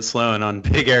congratulations Elliot Sloan on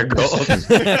Big Air Gold?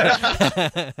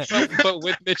 But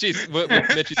with Mitchie's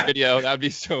video, that'd be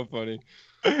so funny.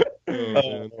 Oh,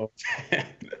 man.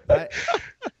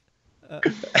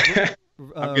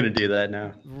 I'm gonna do that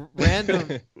now.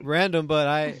 Random, but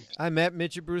I met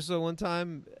Mitchie Brusco one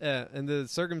time, and the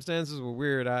circumstances were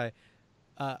weird. I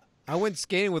went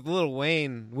skating with Lil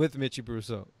Wayne with Mitchie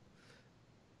Brusco.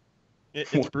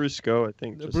 It's Brusco, I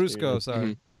think. just so you know. Brusco,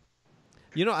 sorry.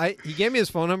 You know, he gave me his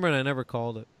phone number and I never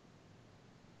called it.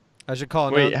 I should call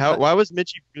it. Wait, now. why was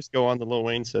Mitchie Brusco on the Lil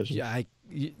Wayne session? Yeah,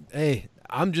 hey,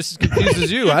 I'm just as confused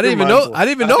as you. I didn't even You're know. I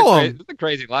didn't even know him. It's a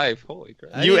crazy life. Holy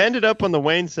crap. I You didn't- ended up on the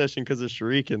Wayne session because of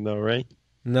Shuriken, though, right?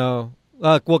 No.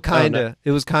 Well, kinda. Oh, no.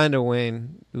 It was kinda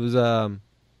Wayne. It was I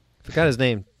forgot his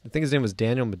name. I think his name was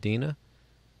Daniel Medina.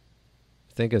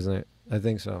 I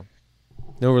think so.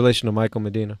 No relation to Michael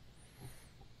Medina.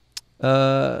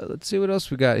 Let's see what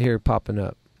else we got here popping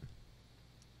up.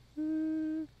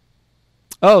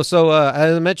 Oh, so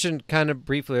as I mentioned kind of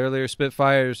briefly earlier,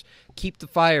 Spitfire's Keep the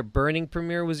Fire Burning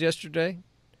premiere was yesterday.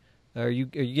 Are you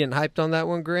getting hyped on that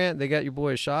one, Grant? They got your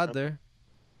boy Shad there.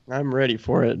 I'm ready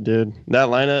for it, dude. That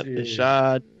lineup is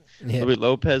shot. Yeah. Louis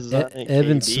Lopez is on it.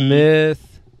 Evan KD,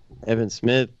 Smith. Evan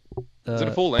Smith. Is it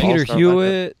a full length? Peter All-star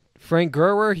Hewitt. Frank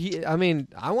Gerwer.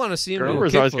 I want to see him do a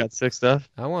Gerwer's always kickflip. got sick stuff.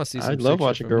 I want to see some I love sick shit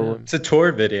watching from Gerwer. him. It's a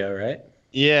tour video, right?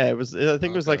 Yeah, it was. I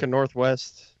think it was like a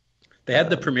Northwest. They had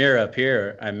the premiere up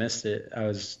here. I missed it. I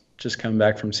was just coming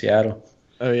back from Seattle.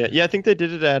 Oh yeah, yeah. I think they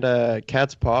did it at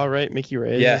Cat's Paw, right? Mickey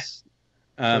Reyes. Yeah.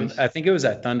 I think it was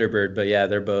at Thunderbird, but yeah,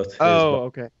 they're both.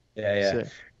 Okay. Yeah. Sick.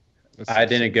 I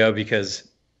didn't go because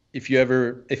if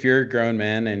you're a grown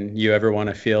man and you ever want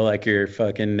to feel like you're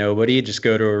fucking nobody, just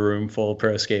go to a room full of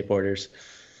pro skateboarders.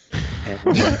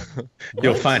 And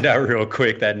you'll find out real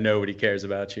quick that nobody cares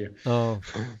about you. Oh.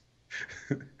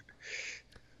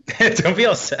 Don't be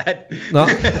all sad. No,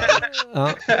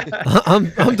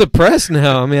 I'm depressed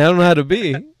now. I mean, I don't know how to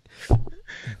be.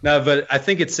 No, but I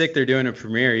think it's sick they're doing a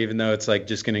premiere, even though it's like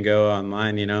just gonna go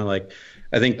online. You know, like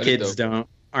I think kids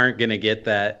aren't gonna get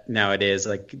that nowadays.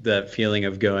 Like the feeling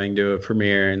of going to a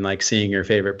premiere and like seeing your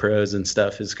favorite pros and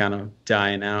stuff is kind of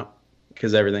dying out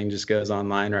because everything just goes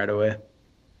online right away.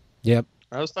 Yep.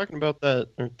 I was talking about that,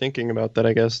 or thinking about that,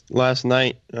 I guess, last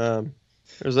night.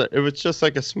 It was just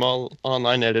like a small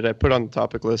online edit I put on the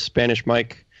topic list. Spanish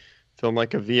Mike filmed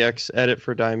like a VX edit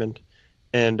for Diamond,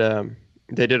 and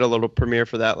they did a little premiere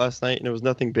for that last night, and it was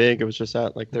nothing big. It was just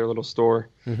at like their little store.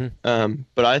 Mm-hmm.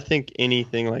 But I think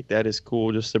anything like that is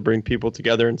cool, just to bring people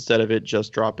together instead of it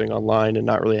just dropping online and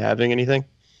not really having anything.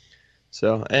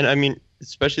 So, and I mean,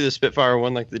 especially the Spitfire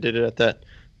one, like they did it at that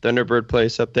Thunderbird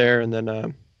place up there, and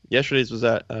then yesterday's was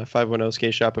at 510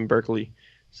 Skate Shop in Berkeley.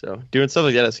 So doing stuff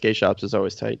like that at skate shops is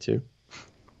always tight too.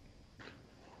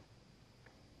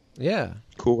 Yeah.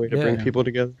 Cool way to bring people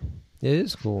together. It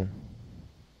is cool.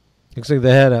 Looks like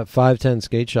they had a 510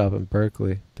 skate shop in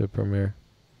Berkeley to premiere.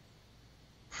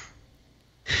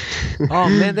 Oh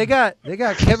man, they got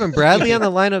Kevin Bradley on the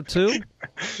lineup too.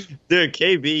 Dude,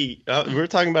 KB, we were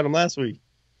talking about him last week.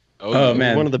 Oh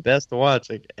man, one of the best to watch.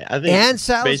 Like I think. And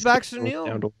Silas Baxter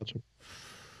Neal.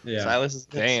 Yeah, Silas is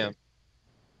damn.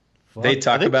 They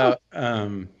talk about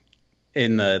in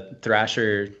the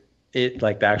Thrasher,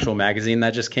 like the actual magazine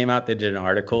that just came out. They did an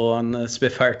article on the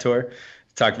Spitfire tour.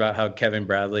 Talked about how Kevin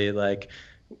Bradley like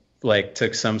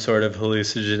took some sort of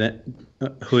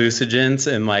hallucinogens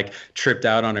and like tripped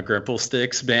out on a Grimple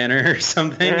Sticks banner or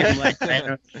something and like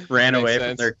ran away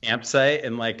from their campsite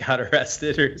and like got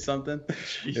arrested or something.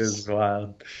 Jeez. It was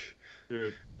wild.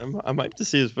 Dude, I might have to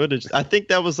see his footage. I think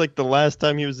that was like the last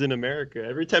time he was in America.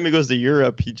 Every time he goes to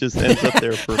Europe, he just ends up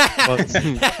there for months.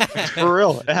 For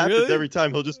real. It happens every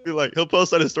time. He'll just be like, he'll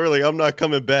post on his story like, I'm not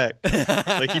coming back.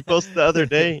 Like he posted the other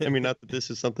day. I mean, not that this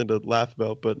is something to laugh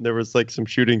about, but there was like some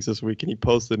shootings this week and he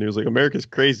posted and he was like, America's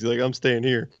crazy. Like, I'm staying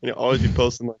here. And he'll always be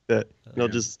posting like that. And he'll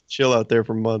just chill out there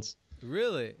for months.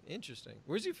 Really? Interesting.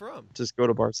 Where's he from? Just go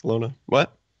to Barcelona.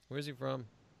 What? Where's he from?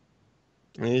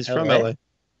 I mean, he's from LA.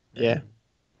 Yeah.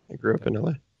 I grew up in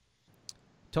LA.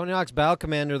 Tony Hawk's Battle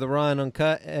Commander, the Raw and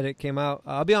Uncut edit came out.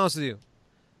 I'll be honest with you.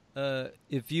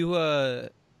 If you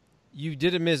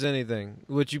didn't miss anything,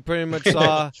 what you pretty much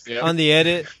saw on the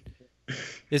edit,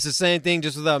 it's the same thing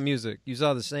just without music. You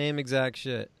saw the same exact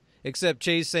shit, except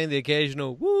Chase saying the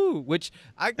occasional "woo," which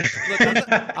I'm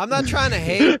not trying to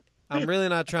hate. I'm really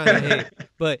not trying to hate,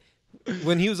 but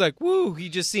when he was like "woo," he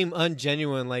just seemed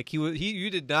ungenuine. Like you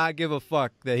did not give a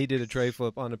fuck that he did a tray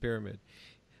flip on a pyramid.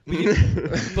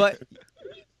 But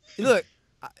look,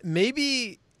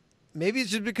 maybe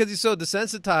it's just because he's so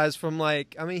desensitized from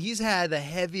like, I mean, he's had the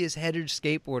heaviest headed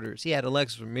skateboarders. He had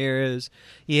Alexis Ramirez,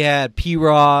 he had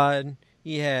P-Rod,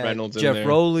 he had Reynolds Geoff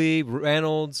Rowley,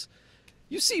 Reynolds.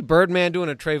 You see Birdman doing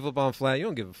a tray flip on flat, you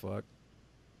don't give a fuck.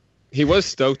 He was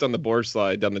stoked on the board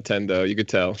slide down the 10 though. You could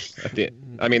tell at the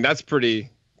end. I mean, that's pretty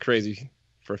crazy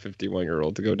for a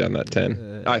 51-year-old to go down that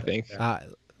 10. I think.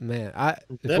 Man,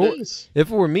 if it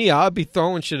were me, I'd be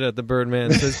throwing shit at the Birdman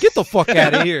and says, "Get the fuck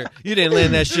out of here! You didn't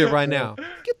land that shit right now.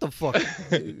 Get the fuck."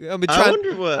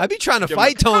 I'd be trying to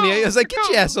fight Tony. I was like, "Get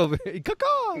your ass over here!"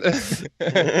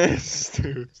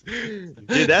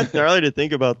 Dude, that's gnarly to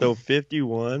think about though.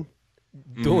 51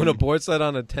 doing a board slide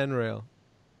on a 10 rail.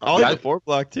 Oh, the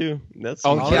 4-block too. That's the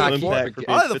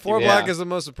 4-block is the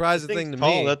most surprising thing to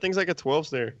me. That thing's like a 12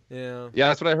 stair. Yeah,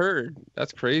 that's what I heard.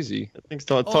 That's crazy. That thing's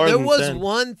tall. There was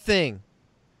one thing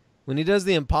when he does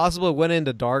the impossible. It went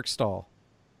into dark stall.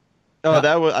 Oh,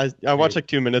 that was I watched like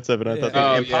 2 minutes of it. I thought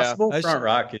the impossible front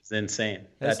rock is insane.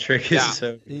 That trick is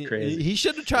so crazy. He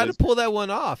should have tried to pull that one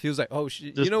off. He was like, "Oh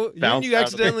shit!" You know, when you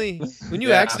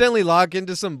accidentally lock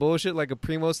into some bullshit like a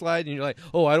primo slide, and you're like,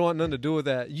 "Oh, I don't want nothing to do with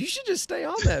that." You should just stay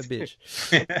on that bitch.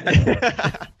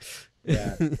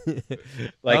 Yeah,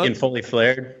 like in Fully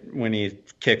Flared when he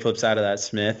kickflips out of that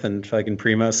Smith and fucking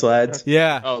primo slides.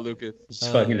 Yeah. Oh, Lucas,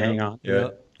 just fucking hang on to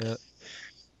it. Yeah.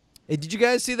 Hey, did you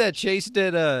guys see that Chase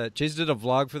did a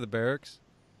vlog for the barracks?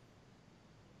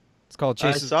 It's called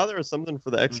Chase. I saw there was something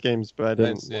for the X Games, but I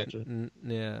didn't watch it.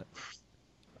 Yeah.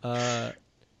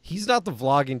 He's not the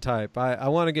vlogging type. I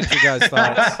want to get your guys'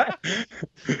 thoughts.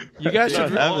 You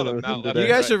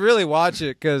guys should really watch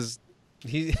it because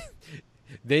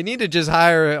they need to just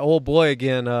hire an old boy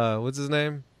again. What's his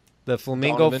name? The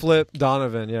flamingo Donovan. flip.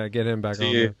 Donovan. Yeah, get him back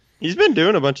on there. He's been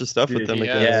doing a bunch of stuff with them.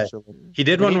 Yeah. He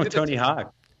did one with Tony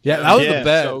Hawk. Yeah, that was the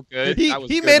best. So good.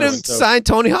 He made him sign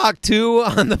Tony Hawk 2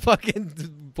 on the fucking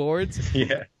boards.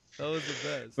 Yeah. That was the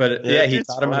best. But yeah, he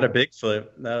taught him how to big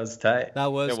flip. That was tight.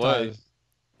 That was It tight. was.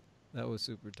 That was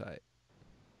super tight.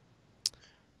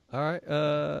 All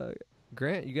right,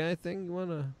 Grant, you got anything you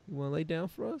wanna lay down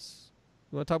for us?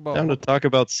 You wanna talk about? Time to talk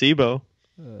about Sebo.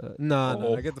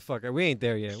 No, get the fuck out. We ain't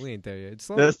there yet.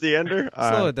 Slow That's the ender.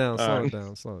 slow it down.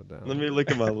 Let me look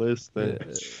at my list.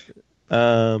 Then.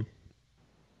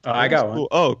 I got one.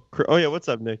 Oh yeah. What's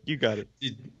up, Nick? You got it.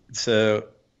 So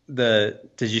did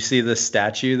you see the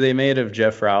statue they made of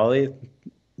Geoff Rowley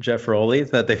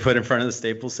that they put in front of the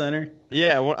Staples Center?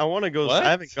 Yeah, I want to go. What? I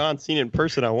haven't seen it in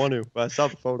person. I want to, but I saw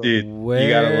the photo. Dude, Where you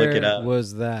gotta look it up.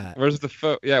 was that? Where's the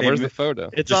photo? Yeah, where's the photo?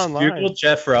 It's Just online. Google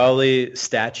Geoff Rowley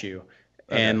statue.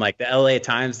 And like the LA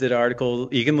Times did an article.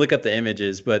 You can look up the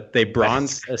images, but they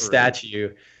bronzed a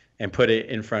statue and put it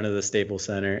in front of the Staples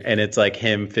Center. And it's like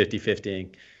him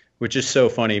 50-50ing, which is so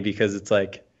funny because it's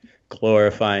like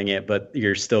glorifying it, but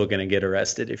you're still going to get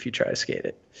arrested if you try to skate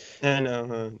it. I know,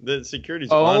 huh? The security's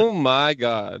Oh my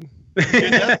god. Dude,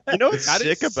 you know what's That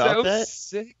sick is about so that?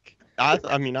 Sick.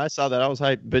 I mean, I saw that. I was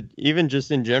hyped. But even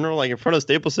just in general, like in front of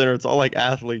Staples Center, it's all like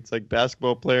athletes, like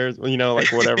basketball players, you know,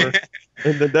 like whatever.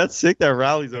 And that's sick that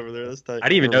Rowley's over there. That's tight. I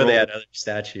didn't even know they had other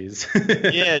statues.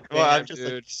 Yeah, well, I've just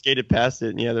dude. like, skated past it.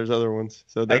 And yeah, there's other ones.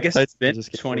 So I guess it's been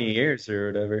just 20 years or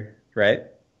whatever, right?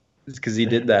 It's because he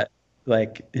did that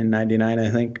like in 99,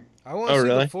 I think. I want to see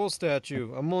really? the full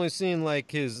statue. I'm only seeing like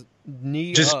his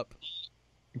knee Just- up.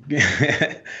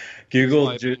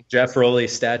 Google Geoff Rowley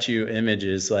statue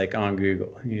images like on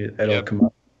Google. It'll come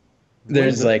up.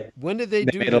 There's like When did they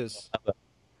do made a- this?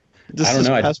 I don't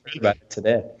know. I just heard about it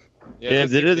today. Yeah,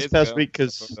 they did it this past week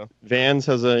because Vans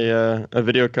has a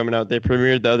video coming out. They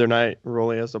premiered the other night.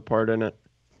 Rowley has a part in it.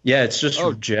 Yeah, it's just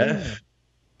Jeff,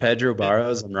 Pedro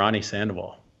Barros, and Ronnie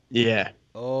Sandoval. Yeah.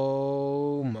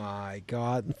 Oh my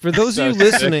God! For those of you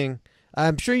listening,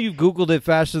 I'm sure you Googled it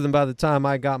faster than by the time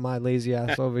I got my lazy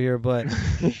ass over here. But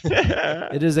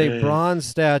it is a bronze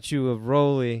statue of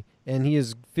Rowley, and he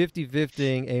is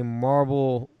 50-50ing a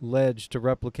marble ledge to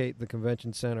replicate the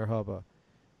convention center hubba.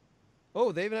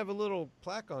 Oh, they even have a little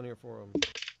plaque on here for him.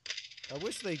 I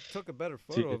wish they took a better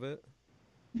photo of it.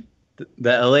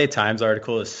 The LA Times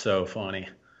article is so funny.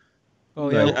 Oh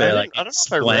yeah, They're like I don't know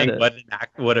if I read explain it.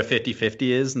 what a 50-50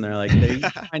 is, and they're like, he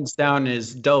finds down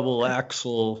his double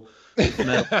axle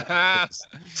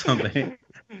something.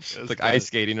 It's like ice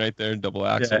skating right there, double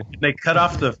axle. Yeah, they cut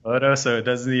off the photo so it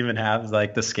doesn't even have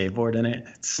like the skateboard in it.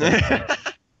 It's so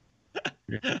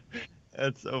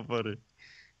That's so funny.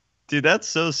 Dude, that's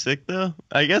so sick though.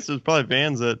 I guess it was probably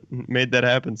Vans that made that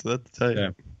happen, so that's tight.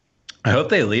 Yeah. I hope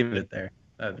they leave it there.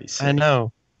 That'd be sick. I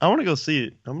know. I want to go see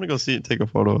it. I'm gonna go see it and take a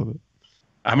photo of it.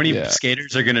 How many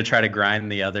skaters are gonna try to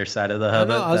grind the other side of the I hub?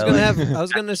 know. I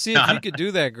was gonna see if you could do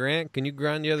that, Grant. Can you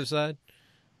grind the other side?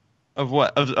 Of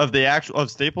what? Of the actual of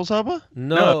Staples Hubba?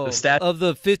 No, the of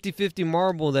the 50-50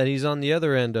 marble that he's on the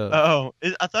other end of. Oh,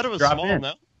 I thought it was Drop small. in.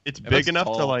 No, it's It big looks enough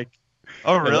to tall. like.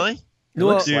 Oh, really? It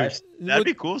looks Well, like That'd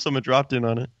be cool if someone dropped in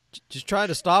on it. Just try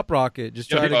to stop rocket.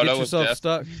 Just Get try a to photo get with yourself Jeff.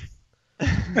 stuck.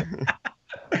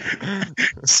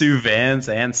 Sue Vans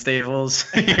and Staples.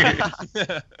 Wait,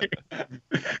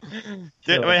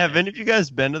 have any of you guys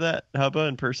been to that Hubba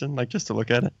in person, like just to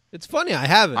look at it? It's funny. I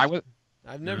haven't.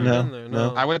 I've never No, been there. no.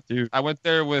 No. I went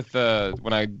there with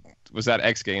when I was at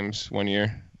X Games one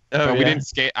year. Oh, But we yeah. didn't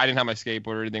skate. I didn't have my skateboard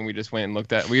or anything. We just went and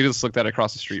looked at. We just looked at it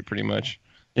across the street, pretty much.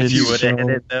 If you would so, have hit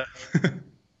it though.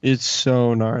 It's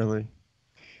so gnarly.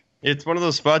 It's one of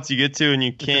those spots you get to and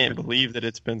you can't believe that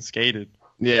it's been skated.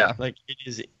 Yeah. Like it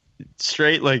is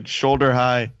straight, like shoulder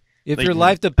high. If Like, your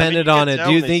life depended you on can it, tell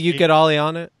do you when they think you skate. could ollie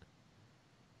on it?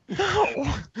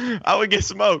 No, I would get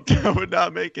smoked. I would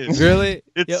not make it. Really?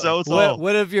 It's so tall.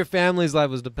 What if your family's life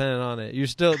was dependent on it? You're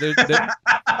still there.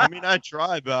 I mean, I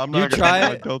try, but I'm You not. try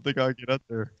I it? don't think I'll get up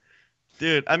there,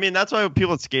 dude. I mean, that's why when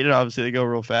people skate it, obviously they go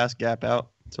real fast, gap out,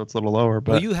 so it's a little lower.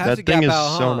 But Well, you have that to thing gap is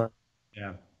out, so huh? gnarly.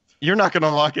 Yeah. You're not gonna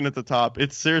lock in at the top.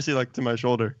 It's seriously like to my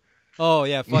shoulder. Oh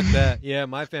yeah, fuck that. Yeah,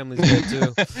 my family's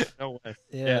good too. No way.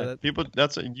 Yeah. Yeah, people.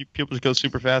 People just go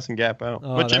super fast and gap out.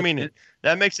 Oh, Which I that- mean,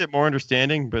 that makes it more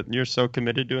understanding. But you're so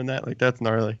committed doing that, like that's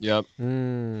gnarly. Yep.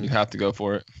 Mm. You have to go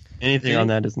for it. Anything on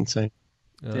that is insane.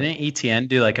 Didn't ETN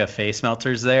do like a face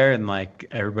melters there and like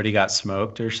everybody got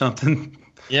smoked or something?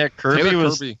 Yeah, Kirby Taylor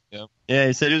was. Kirby. Yeah. Yeah,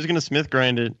 he said he was gonna Smith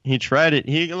grind it. He tried it.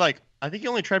 I think he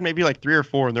only tried maybe like 3 or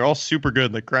 4, and they're all super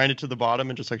good. Like grinded to the bottom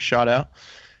and just like shot out.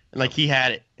 And like he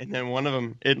had it, and then one of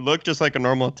them, it looked just like a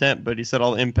normal attempt, but he said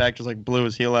all the impact just like blew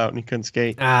his heel out, and he couldn't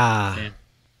skate. Ah.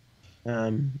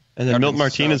 And then Milton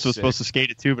Martinez was supposed to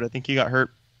skate it too, but I think he got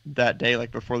hurt that day,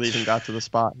 like before they even got to the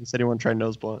spot. He said he wanted to try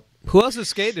nose blunt. Who else has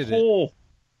skated it?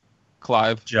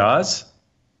 Clive. Jaws?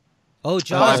 Oh,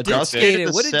 Jaws did Jaws skate skated it.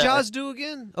 the What did set. Jaws do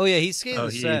again? Oh, yeah, he skated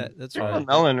the set. That's right.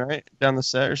 Melon, right? Down the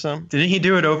set or something? Didn't he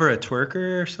do it over a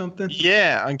twerker or something?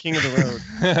 Yeah, on King of the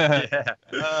Road.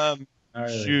 Yeah.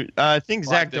 Shoot. I think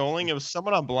Zach Doling, it was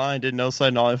someone on blind, did no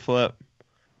slide nollie flip.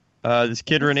 This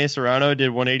kid, Renee Serrano, did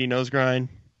 180 nose grind.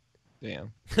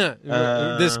 Damn.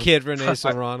 This kid, Renee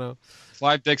Serrano.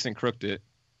 Clive Dixon crooked it.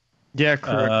 Yeah,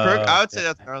 Crook. I would say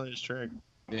that's the gnarliest trick.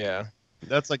 Yeah.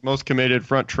 That's like most committed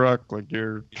front truck. Like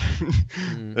you're,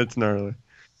 that's gnarly.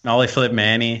 Nollie flip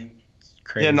Manny.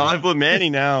 Crazy. Yeah, nollie flip Manny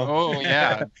now. Oh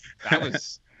yeah, that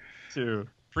was too.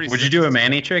 pretty. Would you sick. do a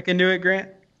Manny trick into it, Grant?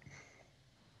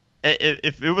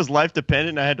 If it was life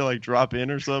dependent, I had to like drop in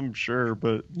or something. Sure,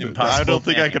 but Impossible I don't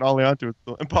think I Manny. could ollie onto it.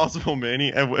 Impossible Manny.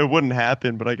 It wouldn't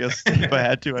happen, but I guess if I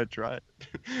had to, I'd try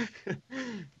it.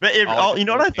 But you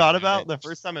know what I thought about the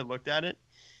first time I looked at it?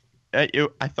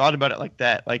 I thought about it like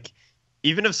that. Like,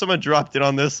 even if someone dropped it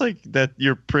on this, like that,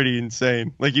 you're pretty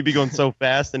insane. Like you'd be going so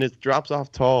fast, and it drops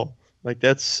off tall. Like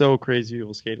that's so crazy.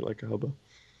 People skate it like a hobo.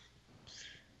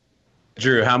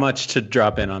 Drew, how much to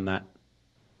drop in on that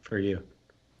for you?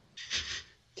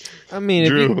 I mean,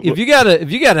 Drew. if you got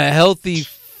a healthy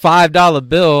 $5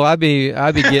 bill, I'd be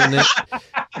getting it.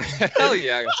 Hell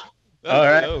yeah. All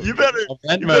right. You better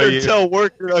Venmo you. tell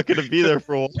work you're not going to be there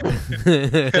for a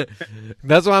while.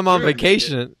 That's why I'm on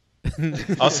vacation.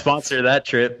 I'll sponsor that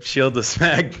trip. Shieldless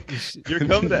Mag. You're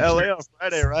coming to LA on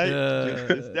Friday, right? Yeah.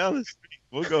 It's down the street.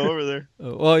 We'll go over there.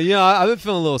 Well, I've been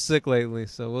feeling a little sick lately,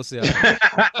 so we'll see.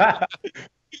 How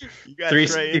You got Three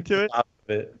straight into it. off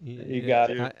of it. You got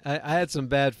it. I had some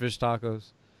bad fish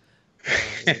tacos.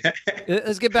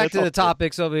 Let's get back to the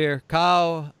topics over here.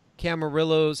 Kyle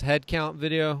Camarillo's head count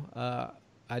video.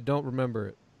 I don't remember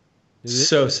it. Is it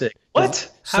So sick.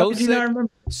 What? How So could you sick? not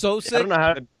remember? so I sick? don't know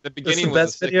how. The That's beginning the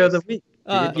was best video of the week.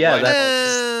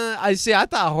 Yeah, I see. I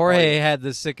thought Jorge had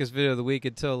the sickest video of the week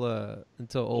until old.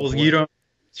 Well, boy. you don't.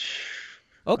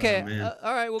 Okay. Oh, man.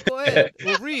 All right. Well, go ahead.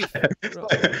 Well, Reef.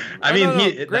 I mean,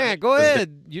 No, Grant, go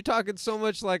ahead. You're talking so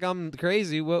much like I'm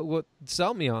crazy. What?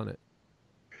 Sell me on it.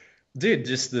 Dude,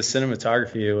 just the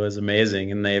cinematography was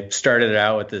amazing, and they started it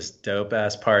out with this dope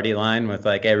ass party line with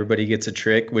like everybody gets a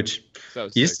trick, which So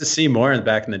you used to see more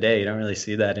back in the day. You don't really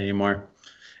see that anymore.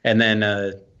 And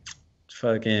then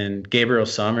fucking Gabriel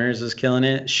Summers is killing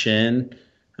it. Shin,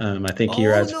 I think he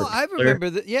rides for I Butler. remember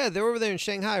that. Yeah, they're over there in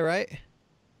Shanghai, right?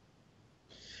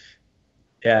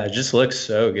 Yeah, it just looks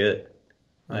so good.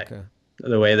 Like, Okay.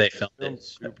 the way they filmed it.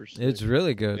 Super sick. It's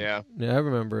really good. Yeah. I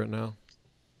remember it now.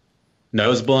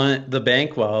 Nose blunt the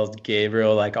bank while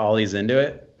Gabriel like ollies into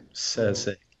it. So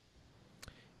sick.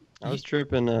 I was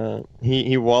tripping.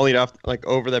 He wallied off like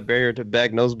over that barrier to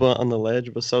bag nose blunt on the ledge.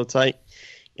 It was so tight,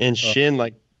 and Shin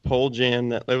like pole jam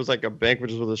that. It was like a bank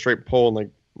which was with a straight pole and like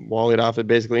wallied off it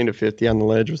basically into 50 on the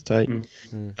ledge. Was tight.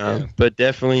 But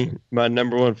definitely my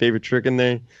number one favorite trick in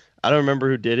there. I don't remember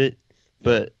who did it,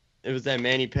 but it was that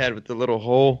mani pad with the little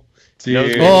hole.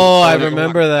 Dude. Oh, I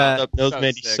remember that. Nose So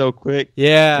mani sick. so quick.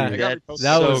 Yeah, Dude, that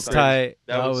so was crazy. tight.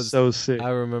 That was so sick. I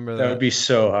remember That would be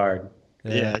so hard.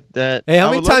 Yeah, that. Hey, how I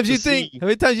many would love times to you think? see- How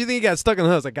many times you think he got stuck in the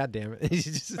house? Like, God damn it! He's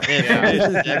just-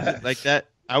 Yeah, like that.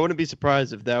 I wouldn't be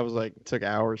surprised if that was like took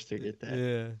hours to get that.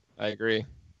 yeah. I agree.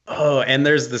 Oh, and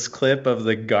there's this clip of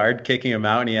the guard kicking him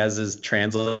out, and he has his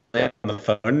translator on the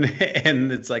phone,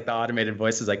 and it's like the automated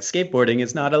voice is like, "Skateboarding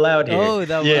is not allowed here." Oh,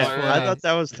 that was Yeah, funny. I thought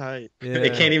that was tight. Yeah.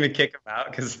 They can't even kick him out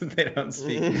because they don't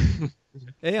speak.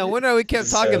 Hey, I wonder how he kept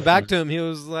It's talking so back funny. to him. He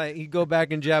was like, he'd go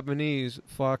back in Japanese.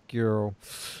 Fuck you.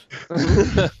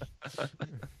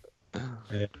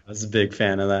 Yeah, I was a big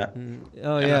fan of that.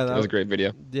 Oh yeah, That was a great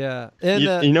video. yeah. And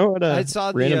you know what? I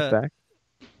saw the, random fact.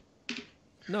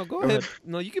 no, go Go ahead. ahead.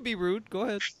 No, you could be rude. Go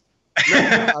ahead. No,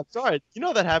 I'm sorry. You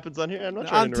know that happens on here. I'm not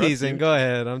trying I'm to interrupt teasing. you. Go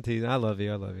ahead. I'm teasing. I love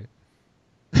you. I love you.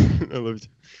 I love you.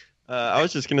 I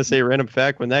was just gonna say random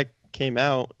fact. When that came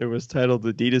out, it was titled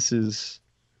Adidas's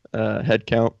head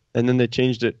count, and then they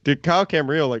changed it. Kyle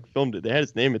Camarillo like filmed it. They had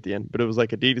his name at the end, but it was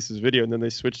like Adidas's video, and then they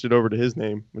switched it over to his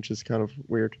name, which is kind of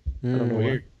weird. I don't know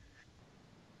why.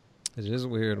 It is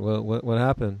weird. Well, what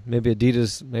happened? Maybe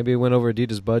Adidas. Maybe it went over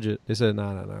Adidas' budget. They said,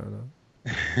 no.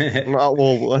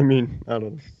 Well, I mean, I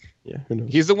don't know. Yeah, who knows?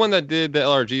 He's the one that did the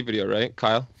LRG video, right?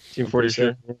 Kyle? Team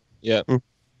 47. Yeah.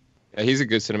 Yeah, he's a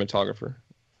good cinematographer.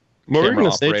 What were you Camera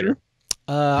gonna say, operator.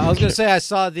 Drew? I was gonna say I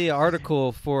saw the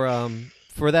article for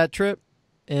that trip,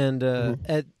 and I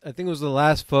think it was the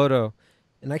last photo,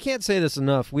 and I can't say this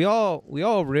enough. We all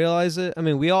realize it. I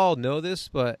mean, we all know this,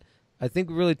 but I think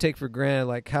we really take for granted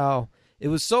like how it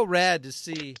was so rad to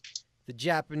see the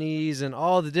Japanese and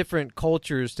all the different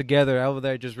cultures together over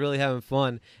there, just really having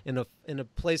fun in a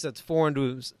place that's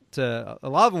foreign to a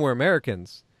lot of them were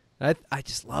Americans. I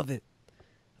just love it.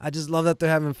 I just love that they're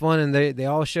having fun, and they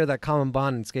all share that common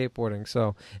bond in skateboarding.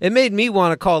 So it made me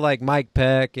want to call like Mike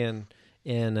Peck and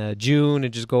June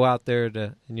and just go out there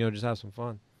to just have some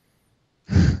fun.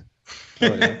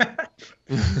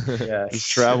 Yeah, Just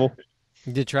travel.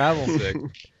 Did travel. Sick.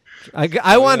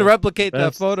 I wanted to replicate that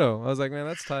That's- photo. I was like, man,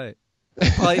 that's tight.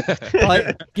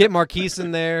 Probably get Marquise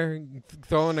in there,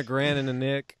 throw in a Grant and a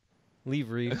Nick, leave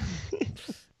Reed.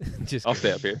 Just I'll kidding.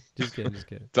 stay up here. Just kidding.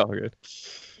 It's all good.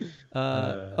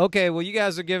 Okay, well, you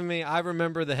guys are giving me. I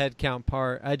remember the head count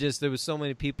part. There was so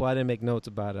many people. I didn't make notes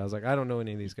about it. I was like, I don't know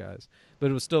any of these guys,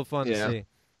 but it was still fun to see.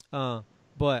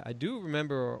 But I do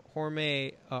remember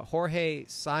Jorge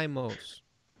Simoes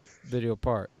video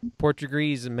part.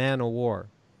 Portuguese and Man of War.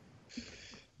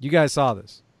 You guys saw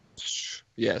this.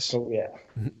 Yes. Oh yeah.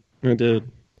 I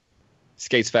did.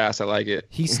 Skates fast. I like it.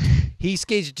 He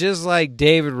skates just like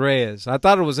David Reyes. I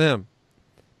thought it was him.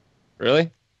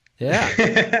 Really?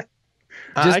 Yeah.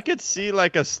 I could see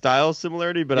like a style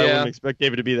similarity, but I Yeah. wouldn't expect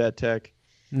David to be that tech.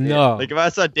 No. Like if I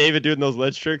saw David doing those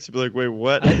ledge tricks, I'd be like, wait,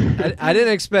 what? I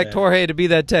didn't expect Jorge to be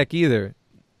that tech either.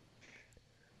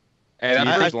 And that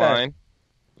I first like that. line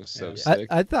was so sick.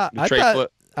 I thought The tray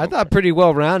flip. I thought pretty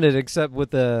well rounded, except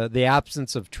with the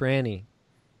absence of tranny.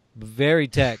 Very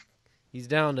tech. He's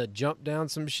down to jump down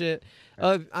some shit.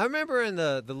 I remember in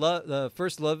the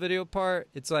first Love video part,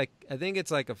 it's like I think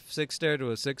it's like a 6-stair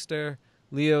to a 6-stair.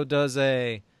 Leo does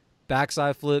a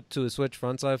backside flip to a switch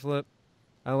frontside flip.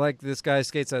 I like this guy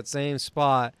skates that same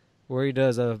spot where he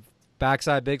does a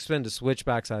backside big spin to switch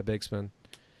backside big spin.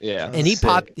 Yeah. And he Sick.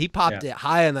 popped it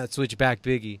high on that switchback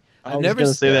biggie. I was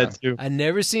gonna say that too. I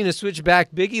never seen a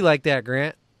switchback biggie like that,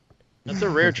 Grant. That's a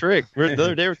rare trick. The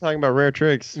other day we were talking about rare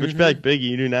tricks. Switchback Biggie,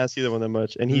 you do not see that one that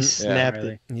much, and he snapped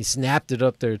really. it. And he snapped it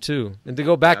up there too. And to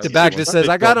go back Yeah, to he's back, a just big says,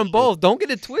 "I got dog them both. Don't get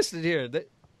it twisted here."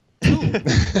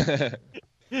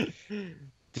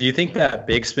 Do you think that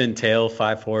big spin tail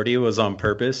 540 was on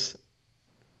purpose?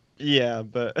 Yeah,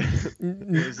 but I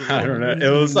don't know.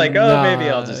 It was like, oh, maybe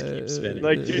I'll just keep spinning.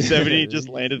 like 270 just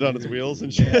landed on his wheels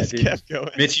and Yeah, just dude. kept going.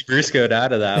 Mitchie Brusco'd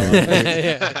out of that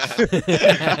one.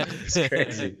 It's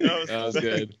crazy. That was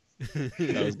good.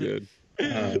 That was good.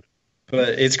 But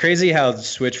it's crazy how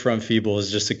switch front feeble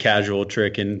is just a casual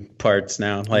trick in parts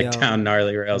now, like Yeah. down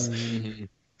gnarly rails. Mm-hmm.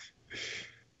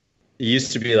 It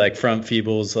used to be like front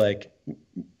feebles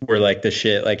were like the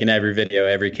shit. Like in every video,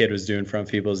 every kid was doing front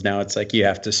feebles. Now it's like you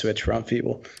have to switch front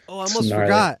feeble. Oh, I It's almost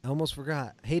gnarly.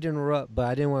 forgot. I hate to interrupt, but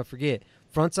I didn't want to forget.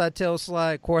 Frontside tail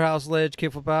slide, courthouse ledge,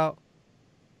 kickflip out.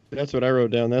 That's what I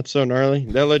wrote down. That's so gnarly.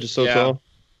 That ledge is so Yeah. tall.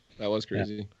 That was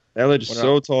crazy. That ledge is What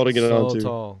so tall to get it So onto.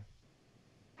 tall.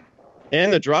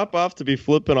 And the drop off to be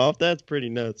flipping off, that's pretty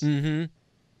nuts. Mm-hmm.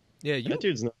 Yeah, That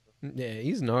dude's nuts. Yeah,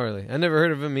 he's gnarly. I never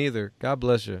heard of him either. God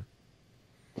bless you.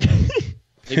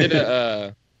 He did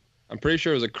I'm pretty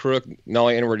sure it was a crook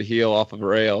nollie inward heel off of a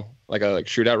rail, like a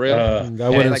shootout rail. That And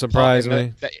wouldn't it, like, surprise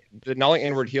popped- me. The nollie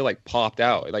inward heel like popped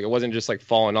out. Like it wasn't just like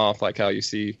falling off like how you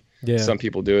see Yeah. some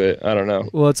people do it. I don't know.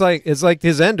 Well, it's like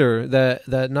his ender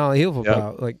that nollie heel flip Yep.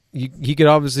 out. Like he could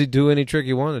obviously do any trick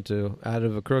he wanted to out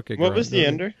of a crooked. What grind. was the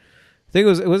ender? I think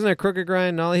it wasn't a crooked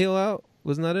grind nollie heel out.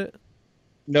 Wasn't that it?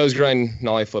 Nose grind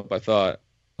nollie flip. I thought,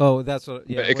 Oh, that's what.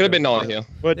 Yeah, but it could have been nollie heel.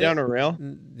 What, down a rail?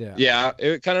 Yeah. Yeah,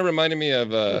 it kind of reminded me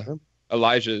of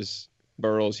Elijah's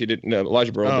Burrows.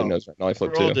 Elijah Burrows did nose grind nollie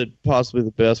flip Burl too. did possibly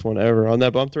the best one ever. On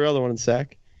that bump rail, the one in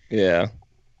Sac. Yeah.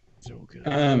 So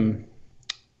good.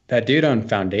 That dude on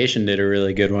Foundation did a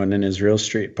really good one in his real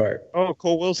street part. Oh,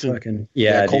 Cole Wilson. Fucking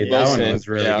Yeah, yeah, Cole dude, that Wilson, one was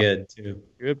really yeah. good too.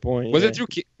 Good point. Was yeah. it through?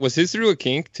 Was his through a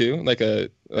kink too? I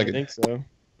think so.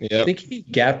 Yeah. I think he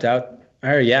gapped out.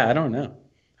 Or yeah, I don't know.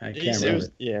 I can't remember.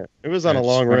 It was on a I just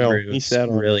long rail. remember it He was sat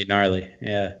on it. really gnarly.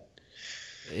 Yeah.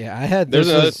 Yeah, I had. There's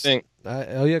this another was- thing.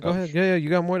 oh yeah, go ahead. Yeah, you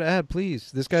got more to add, please.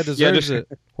 This guy deserves it.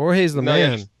 Jorge's the No, yeah.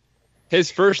 man.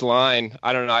 His first line,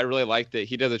 I don't know. I really liked it.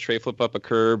 He does a tray flip up a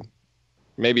curb.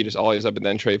 Maybe just always up and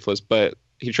then tray flips, but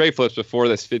he tray flips before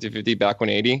this 50-50 back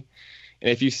 180. And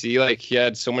if you see, like, he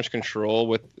had so much control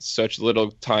with such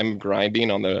little time grinding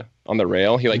on the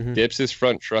rail. He like dips his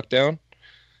front truck down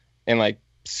and like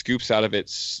scoops out of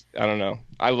it. I don't know.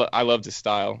 I loved his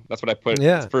style. That's what I put.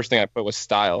 Yeah. The first thing I put was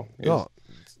style. Oh,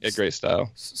 Yeah, great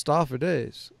style. Style for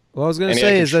days. What I was gonna And he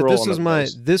had say is that control this on was the my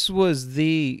post. this was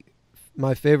the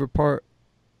my favorite part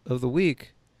of the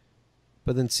week.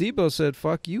 But then Sebo said,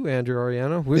 "Fuck you, Andrew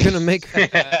Ariano. We're gonna make."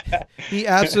 He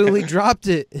absolutely dropped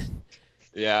it.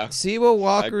 Yeah. Sebo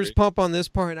Walker's agree. pump on this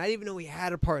part, and I didn't even know he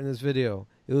had a part in this video.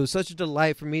 It was such a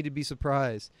delight for me to be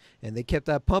surprised, and they kept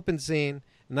that pumping scene.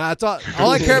 And I thought all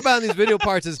I care about in these video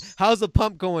parts is how's the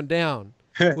pump going down.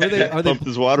 Are they Pumped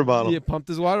his water bottle. Yeah, pumped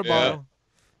his water Yeah. bottle.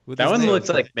 With That his one name. looks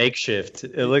like makeshift.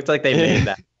 It looked like they made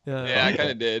that. Yeah, I kind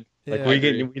of did. Like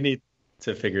Yeah. we need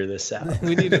to figure this out.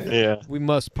 we need to, Yeah. we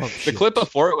must pump. The shit. clip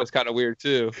before it was kind of weird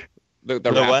too. The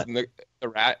The rat what? in the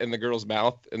rat in the girl's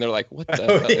mouth, and they're like, "What the?"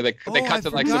 Oh, hell? yeah. They Oh, cut I to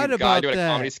like forgot some guy about doing a that.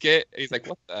 comedy skit. And he's like,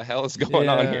 "What the hell is going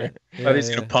on here?" Oh, he's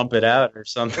gonna pump it out or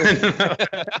something.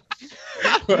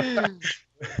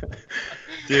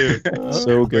 Dude,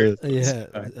 so good. Yeah,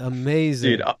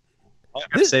 amazing. Dude, all I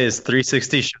gotta say is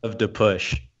 360 shove to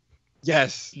push.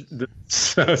 Yes,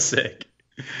 So sick.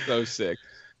 so sick.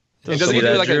 Don't And doesn't see he do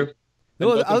that, like Drew? a?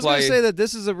 No, and I was going to play- say that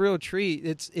this is a real treat.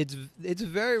 It's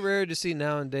very rare to see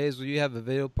nowadays where you have a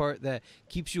video part that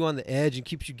keeps you on the edge and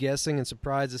keeps you guessing and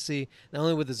surprised to see not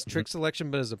only with his trick selection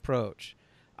but his approach.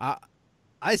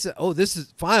 I said, oh, this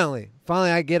is finally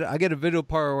I get a video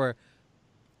part where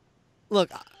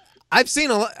look. I've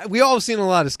seen a lot. We all have seen a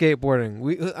lot of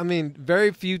skateboarding. I mean,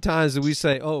 very few times do we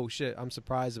say, "Oh shit, I'm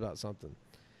surprised about something."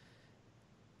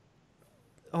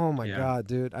 Oh my god,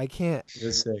 dude, I can't. It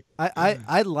was sick.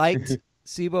 I liked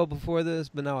Sebo before this,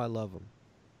 but now I love him.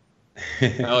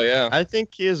 Hell yeah. I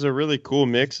think he has a really cool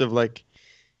mix of like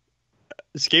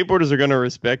skateboarders are gonna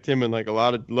respect him, and like a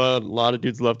lot of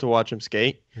dudes love to watch him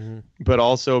skate, but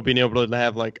also being able to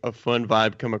have like a fun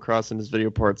vibe come across in his video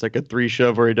parts, like a 3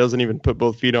 shove where he doesn't even put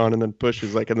both feet on and then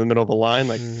pushes like in the middle of a line.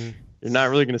 Like you're not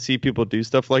really gonna see people do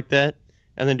stuff like that,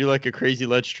 and then do like a crazy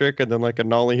ledge trick and then like a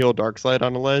nollie heel dark slide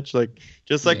on a ledge, like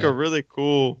just like a really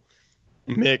cool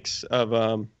mix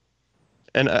of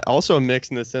and also a mix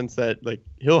in the sense that like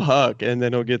he'll hug and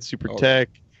then he'll get super tech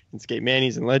and skate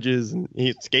manis and ledges, and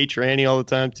he skates tranny all the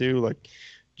time too. Like,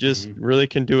 just really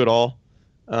can do it all.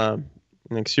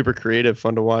 Like super creative,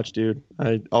 fun to watch, dude.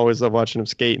 I always love watching him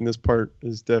skate, and this part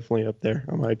is definitely up there.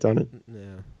 I'm hyped on it.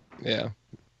 Yeah.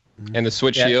 And the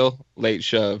switch heel, late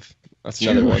shove. That's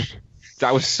another one.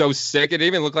 That was so sick. It didn't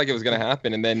even look like it was gonna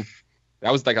happen, and then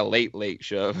that was like a late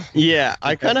shove. Yeah,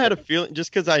 I kind of had a feeling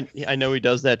just because I know he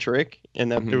does that trick,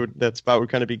 and that spot would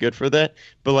kind of be good for that.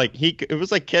 But like it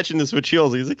was like catching the switch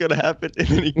heels. Is it gonna happen? And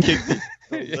then he kicked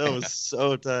it. That was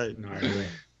so tight. Gnarly.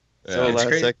 So It's last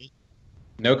great. second.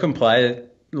 No comply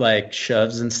like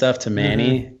shoves and stuff to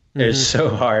Manny. They're so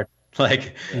hard.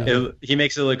 Like he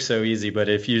makes it look so easy, but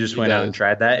if you just went out and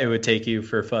tried that, it would take you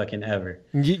for fucking ever.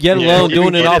 Yet alone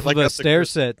doing it off like of a up the stair cliff.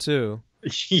 set too.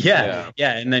 Yeah,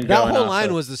 and then That going whole off line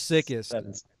of was the sickest.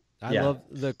 I Yeah. love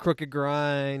the crooked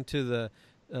grind to the.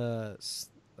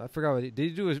 I forgot what he did.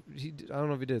 He do. I don't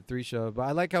know if he did a 3 shove, but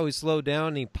I like how he slowed down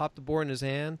and he popped the board in his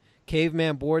hand.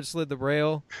 Caveman board slid the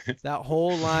rail. That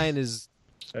whole line is.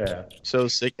 So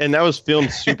sick, and that was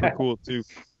filmed super cool too.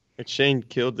 Like Shane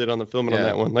killed it on the filming on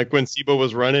that one. Like when Sebo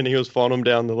was running, he was following him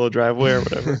down the little driveway or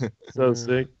whatever. So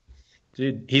sick,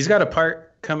 dude. He's got a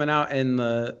part coming out in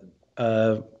the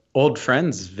Old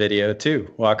Friends video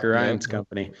too. Walker Ryan's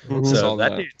company. So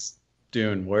that dude's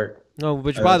doing work. No,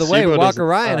 but by the way, Sebo Walker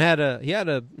Ryan had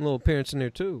a little appearance in there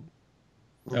too.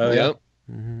 Oh Yep.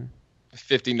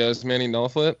 50 nose manny null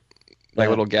flip, like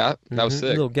little gap. That was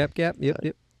sick. Little gap.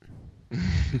 Yep.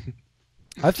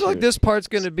 I feel like this part's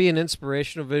going to be an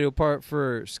inspirational video part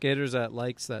for skaters that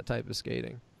likes that type of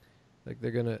skating. Like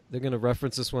they're gonna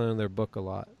reference this one in their book a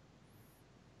lot.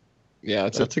 Yeah,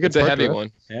 it's a good it's a part, heavy bro.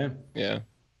 one. Yeah.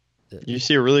 You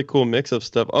see a really cool mix of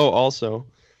stuff. Oh, also,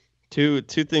 two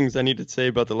things I need to say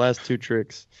about the last 2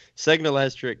 tricks. Second to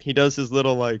last trick, he does his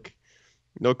little like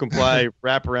no comply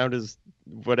wrap around his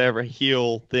whatever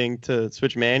heel thing to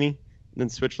switch Manny, and then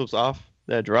switch flips off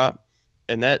that drop.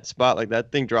 And that spot, like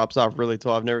that thing drops off really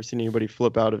tall. I've never seen anybody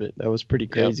flip out of it. That was pretty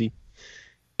crazy.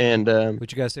 And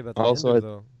what you guys say about the also, ender,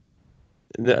 though?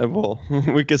 well,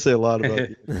 we could say a lot about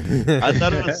it. I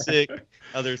thought it was sick.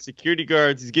 There's security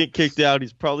guards. He's getting kicked out.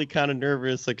 He's probably kind of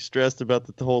nervous, like stressed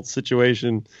about the whole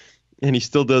situation. And he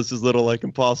still does his little like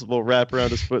impossible wrap around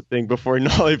his foot thing before he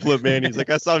nollie flip man. He's like,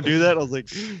 I saw him do that. I was like,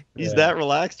 he's that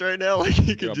relaxed right now. Like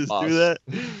he could just do that.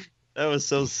 That was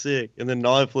so sick. And then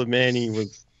nollie flip Manny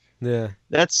was. Yeah.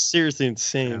 That's seriously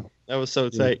insane. Yeah. That was so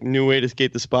tight. New way to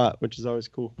skate the spot, which is always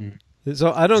cool.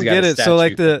 So I don't get it. So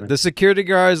like the security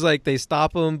guards, like they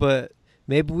stop him, but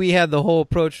maybe we had the whole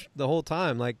approach the whole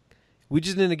time. Like we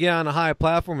just need to get on a high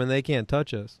platform and they can't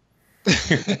touch us.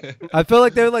 I feel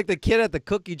like they're like the kid at the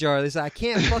cookie jar. They say, I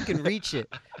can't fucking reach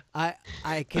it. I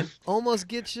can almost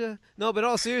get you. No, but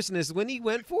all seriousness, when he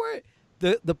went for it,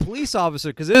 the police officer,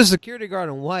 because there's a security guard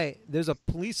in white, there's a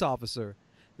police officer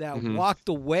that walked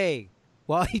away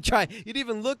while he tried. He didn't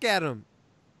even look at him.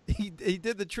 He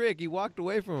did the trick. He walked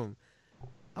away from him.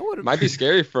 I would have. Might be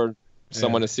scary for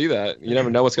someone to see that. You never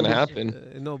know what's going to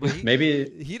happen. No, but maybe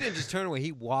he didn't just turn away.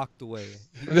 He walked away.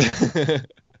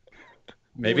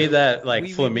 Maybe that like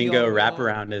flamingo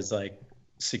wraparound is like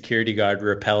security guard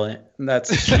repellent. And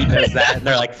that's she does that, and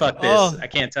they're like, "Fuck this! Oh, I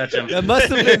can't touch him." That must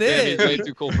have been He's way it.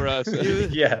 too cool for us.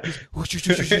 Yeah.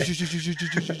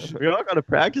 We all got to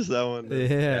practice that one.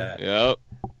 Yeah. Yep.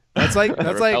 That's like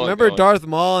remember going. Darth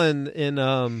Maul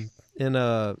in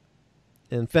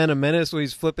Phantom Menace where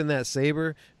he's flipping that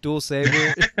saber, dual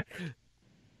saber.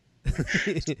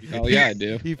 Oh yeah, I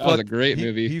do. That was a great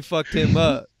movie. He fucked him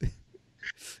up.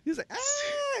 He's like,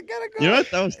 I gotta go. You know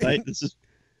what? That was tight. This is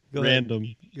Go ahead.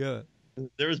 random. Yeah.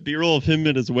 There was B-roll of him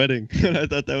at his wedding, and I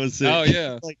thought that was sick. Oh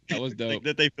yeah, like, that was dope. Like,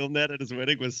 that they filmed that at his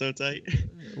wedding was so tight.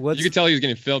 What's, You could tell he was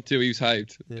getting filmed too. He was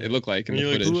hyped. Yeah. It looked like in the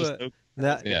You're like, footage.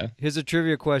 just- yeah. Here's a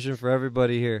trivia question for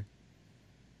everybody here.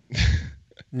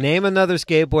 Name another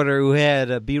skateboarder who had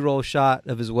a B-roll shot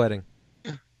of his wedding.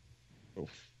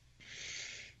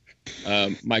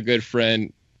 My good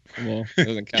friend. Well, it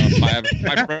doesn't count.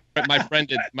 My friend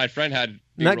did. My friend had.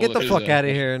 Not get the B-roll fuck of his, out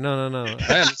of here. No. I'm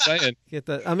just saying. Get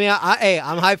the. I mean, hey,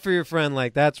 I'm hyped for your friend.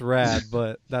 Like that's rad,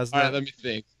 but that's All not right, let me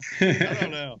think. I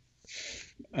don't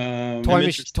know.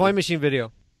 toy machine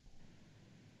video.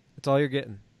 That's all you're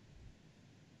getting.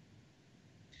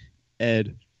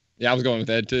 Ed. Yeah, I was going with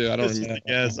Ed too. I don't remember. I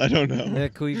guess. I don't know.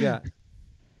 Nick, who you got?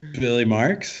 Billy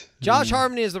Marks. Josh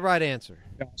Harmony is the right answer.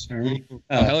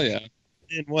 Oh, hell yeah.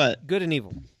 In what? Good and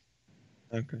evil.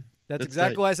 Okay. That's That's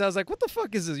exactly tight. why I said, I was like, what the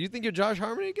fuck is this? You think you're Josh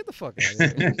Harmony? Get the fuck out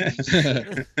of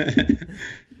here.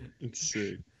 Let's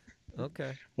see.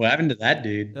 Okay. What happened to that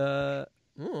dude?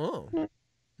 Oh.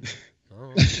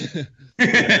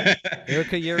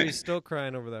 Erica Yuri's still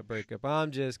crying over that breakup.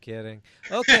 I'm just kidding.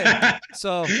 Okay,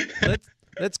 so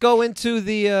let's go into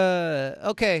the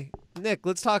okay, Nick,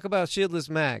 let's talk about Shieldless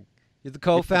Mag. You're the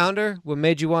co-founder. What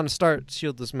made you want to start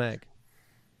Shieldless Mag?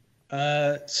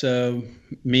 So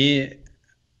me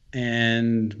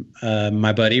and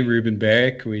my buddy Ruben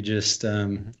Barrick, we just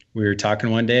we were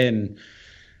talking one day, and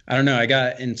I don't know, I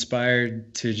got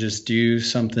inspired to just do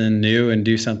something new and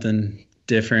do something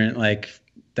different, like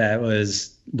that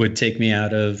would take me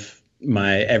out of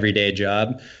my everyday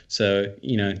job. So,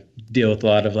 you know, deal with a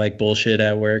lot of like bullshit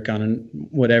at work on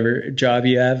whatever job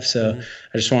you have. So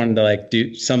I just wanted to like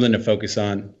do something to focus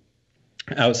on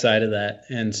outside of that.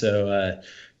 And so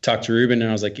talked to Ruben, and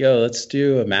I was like, yo, let's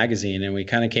do a magazine. And we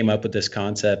kind of came up with this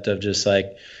concept of just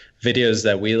like videos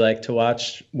that we like to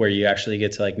watch, where you actually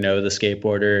get to like know the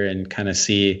skateboarder and kind of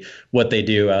see what they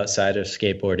do outside of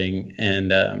skateboarding.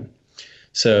 And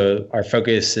so our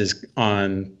focus is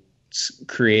on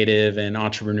creative and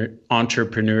entrepreneurial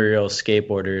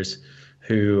skateboarders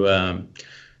who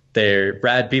they're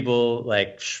rad people.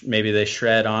 Like maybe they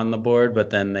shred on the board, but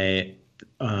then they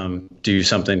do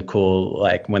something cool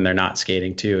like when they're not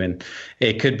skating too. And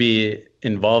it could be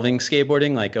involving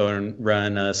skateboarding, like go and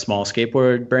run a small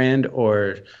skateboard brand,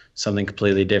 or something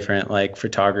completely different like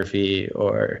photography.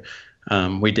 Or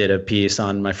we did a piece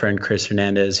on my friend Chris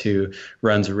Hernandez, who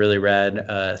runs a really rad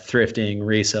thrifting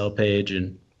resale page,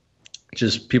 and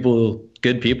just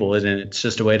good people. And it's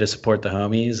just a way to support the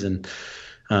homies. And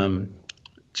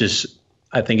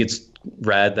I think it's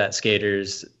rad that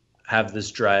skaters have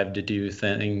this drive to do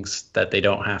things that they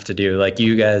don't have to do. Like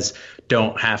you guys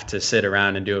don't have to sit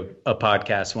around and do a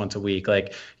podcast once a week.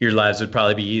 Like your lives would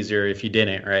probably be easier if you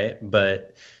didn't, right?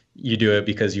 But you do it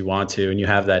because you want to, and you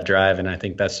have that drive. And I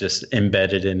think that's just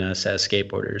embedded in us as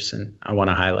skateboarders. And I want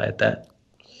to highlight that.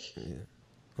 Yeah.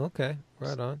 Okay,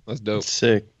 right on. That's dope.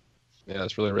 Sick. Yeah,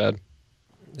 that's really rad.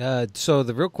 So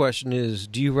the real question is,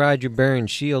 do you ride your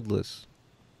bearings shieldless?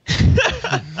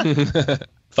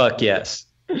 Fuck yes.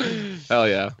 Hell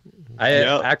yeah. I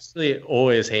actually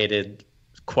always hated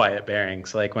quiet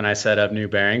bearings. Like when I set up new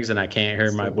bearings and I can't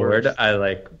hear my board,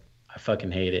 I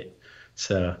fucking hate it.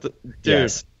 So,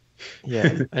 yes.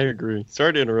 Yeah, I agree.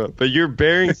 Sorry to interrupt, but your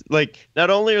bearings, like,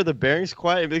 not only are the bearings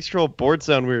quiet, it makes your whole board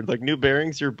sound weird. Like new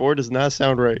bearings, your board does not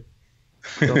sound right.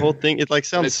 The whole thing, it like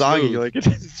sounds It's soggy. smooth. Like it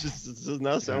does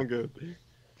not sound good.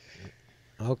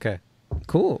 Okay,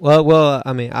 cool. Well,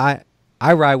 I mean,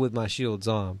 I ride with my shields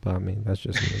on, but I mean that's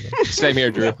just me. Same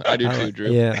here, Drew. I do too,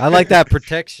 Drew. Yeah, I like that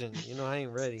protection. You know, I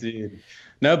ain't ready. Dude.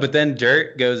 No, but then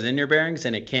dirt goes in your bearings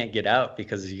and it can't get out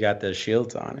because you got the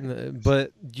shields on it.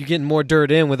 But you're getting more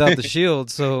dirt in without the shield,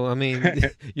 so I mean,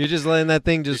 you're just letting that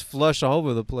thing just flush all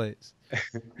over the place.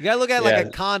 You gotta look at it like a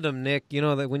condom, Nick. You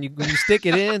know that when you stick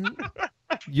it in,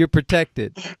 you're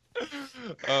protected.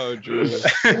 Oh, Drew.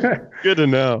 Good to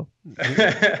know.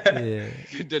 Yeah.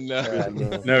 Good to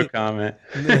know. No comment.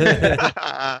 Nick,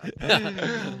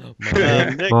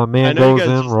 My man goes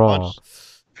in raw.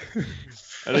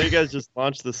 I know you guys just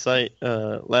launched the site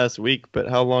last week, but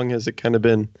how long has it kind of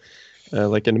been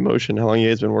like in motion? How long have you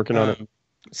guys been working on it?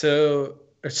 So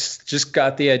it's just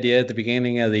got the idea at the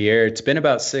beginning of the year. It's been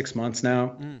about 6 months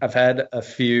now. I've had a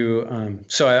few.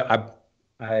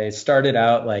 I started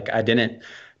out like I don't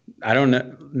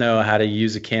know how to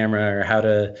use a camera or how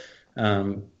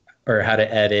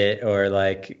to edit or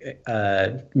like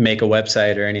make a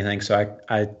website or anything. So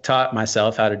I taught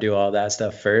myself how to do all that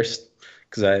stuff first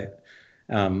because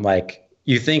like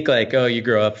you think like, oh, you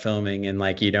grow up filming and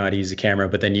like you know how to use a camera,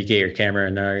 but then you get your camera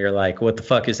and now you're like, what the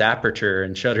fuck is aperture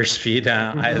and shutter speed?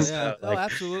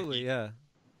 Absolutely, yeah.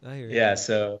 I hear you. Yeah,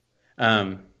 so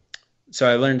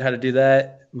I learned how to do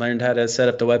that, learned how to set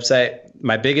up the website.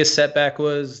 My biggest setback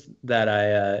was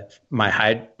that my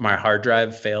hard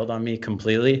drive failed on me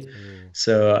completely.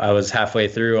 So I was halfway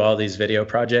through all these video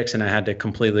projects and I had to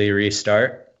completely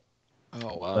restart.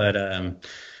 Oh, wow.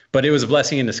 But it was a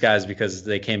blessing in disguise because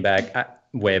they came back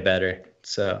way better.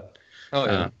 So,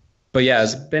 but yeah,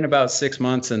 it's been about 6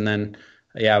 months, and then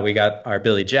we got our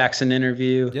Billy Jackson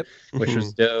interview, which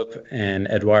was dope, and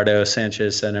Eduardo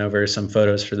Sanchez sent over some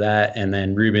photos for that, and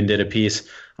then Ruben did a piece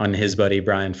on his buddy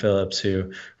Brian Phillips,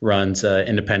 who runs an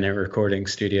independent recording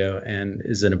studio and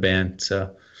is in a band.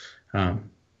 So,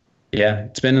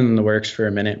 it's been in the works for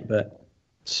a minute, but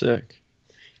sick.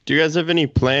 Do you guys have any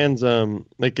plans?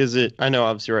 Like, I know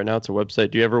obviously right now it's a website.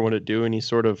 Do you ever want to do any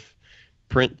sort of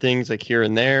print things like here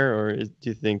and there, or do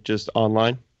you think just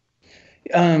online?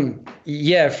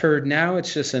 For now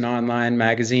it's just an online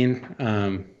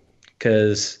magazine.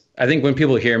 Cause I think when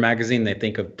people hear magazine, they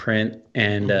think of print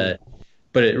and,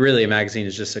 but a magazine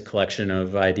is just a collection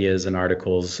of ideas and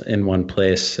articles in one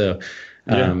place. So,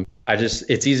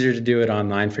 it's easier to do it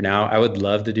online for now. I would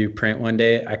love to do print one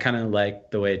day. I kind of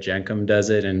like the way Jenkum does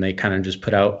it, and they kind of just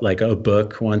put out like a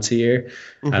book once a year.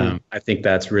 I think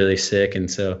that's really sick.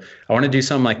 And so I want to do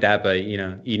something like that, but you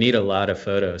need a lot of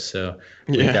photos. So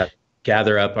we got to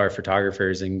gather up our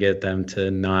photographers and get them to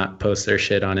not post their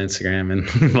shit on Instagram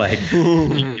and like,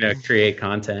 create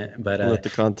content, but let the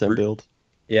content build.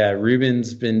 Yeah.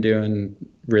 Ruben's been doing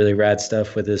really rad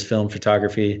stuff with his film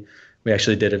photography. We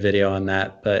actually did a video on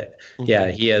that, but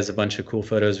he has a bunch of cool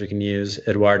photos we can use.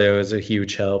 Eduardo is a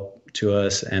huge help to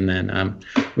us. And then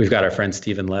we've got our friend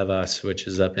Steven Levas, which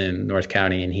is up in North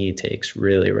County, and he takes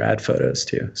really rad photos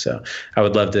too. So I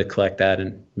would love to collect that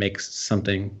and make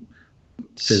something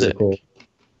physical.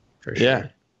 For sure. Yeah,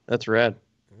 that's rad.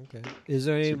 Okay. Is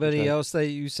there anybody else that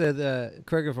you said that,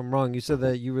 correct if I'm wrong, you said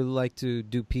that you really like to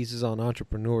do pieces on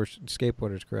entrepreneurs,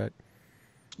 skateboarders, correct?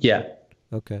 Yeah.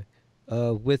 Okay.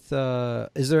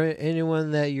 Is there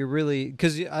anyone that you're really,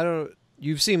 because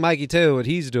you've seen Mikey Taylor, what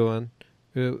he's doing.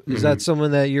 Is that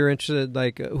someone that you're interested,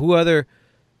 like would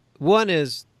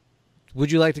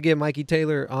you like to get Mikey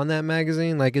Taylor on that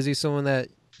magazine? Like, is he someone that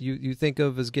you think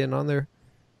of as getting on there?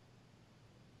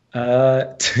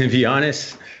 To be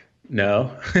honest,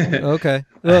 no. Okay.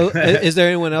 Well, is there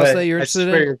anyone else that you're interested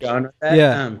in? Where you're going with that?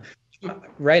 Yeah.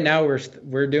 Right now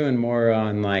we're doing more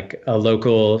on like a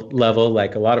local level.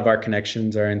 Like a lot of our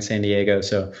connections are in San Diego,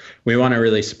 so we want to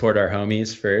really support our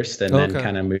homies first, and then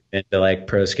kind of move into like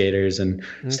pro skaters and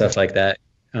stuff like that.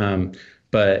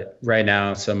 But right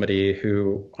now, somebody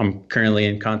who I'm currently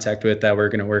in contact with that we're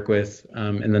going to work with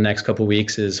in the next couple of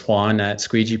weeks is Juan at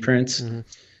Squeegee Prints.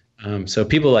 So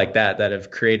people like that have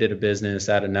created a business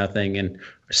out of nothing and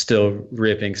are still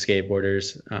ripping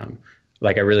skateboarders.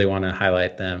 Like I really want to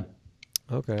highlight them.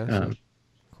 Okay.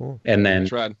 Cool. And then,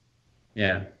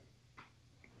 yeah,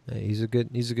 he's a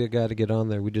good guy to get on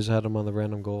there. We just had him on the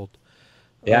Random Gold.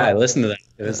 Yeah, I listened to that.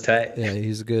 It was tight. Yeah,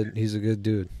 he's a good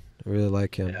dude. I really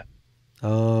like him.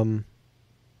 Yeah.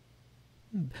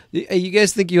 You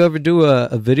guys think you ever do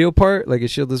a video part, like a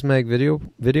Shieldless Mag video?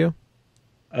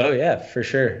 Oh yeah, for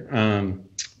sure.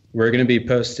 We're gonna be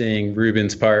posting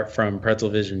Ruben's part from Pretzel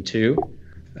Vision 2.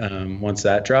 Once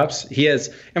that drops, it's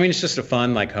just a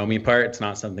fun like homie part. It's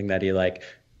not something that he like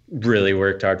really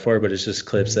worked hard for, but it's just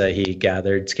clips that he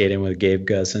gathered skating with Gabe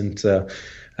Gusson. So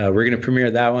we're going to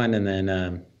premiere that one. And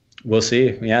then We'll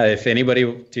see. Yeah, if anybody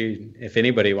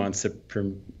wants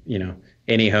to,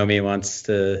 any homie wants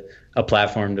to a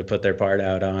platform to put their part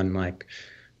out on, like,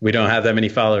 we don't have that many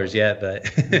followers yet,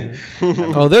 but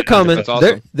oh, they're coming. That's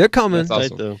awesome. They're coming. That's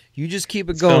awesome. Though. You just keep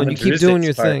it going. You keep doing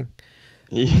your thing.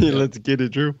 Let's get it,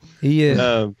 Drew.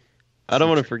 Yeah. I don't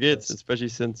want to forget, especially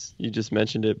since you just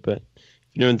mentioned it, but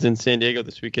if anyone's in San Diego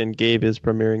this weekend, Gabe is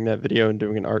premiering that video and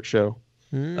doing an art show.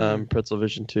 Pretzel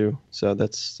Vision 2. So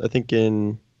that's, I think,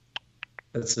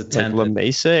 that's the 10th. La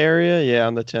Mesa area. Yeah,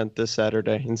 on the 10th this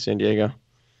Saturday in San Diego.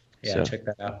 Yeah, so. Check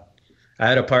that out. I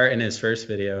had a part in his first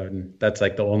video, and that's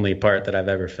like the only part that I've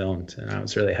ever filmed, and I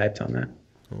was really hyped on that.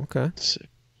 Okay. Sick.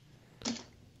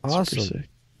 Awesome. Sick.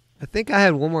 I think I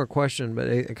had one more question, but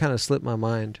it kind of slipped my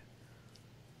mind.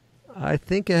 I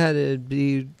think it had to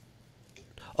be.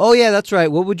 Oh yeah, that's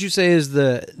right. What would you say is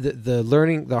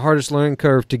the hardest learning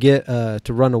curve to get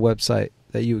to run a website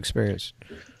that you experienced?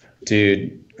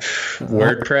 Dude,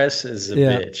 WordPress is a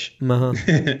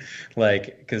bitch.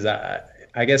 Like, because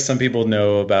I guess some people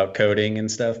know about coding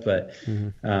and stuff, but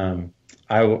I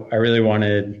really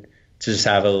wanted to just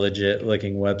have a legit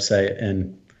looking website,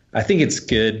 and I think it's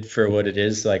good for what it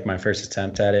is, like my first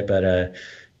attempt at it, but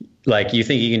like, you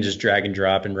think you can just drag and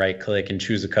drop and right click and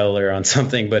choose a color on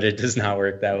something, but it does not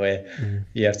work that way.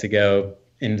 You have to go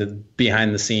into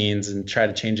behind the scenes and try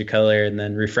to change a color and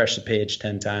then refresh the page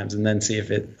 10 times and then see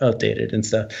if it updated and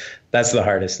stuff. That's the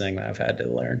hardest thing that I've had to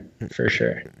learn, for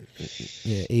sure.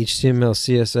 Yeah, HTML,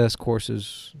 CSS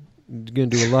courses. Gonna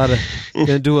do a lot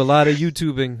of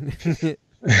YouTubing.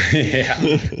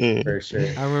 Yeah, for sure.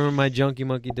 I remember my Junkie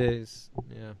Monkey days.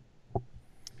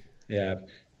 Yeah.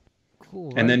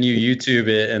 Cool. And then you YouTube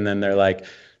it, and then they're like,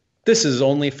 "This is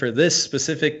only for this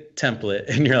specific template,"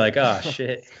 and you're like, "Oh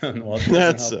shit!" Well,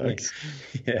 that sucks.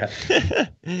 Yeah.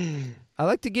 I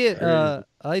like to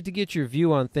get your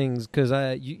view on things,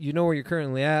 because you know where you're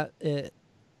currently at.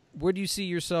 Where do you see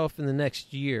yourself in the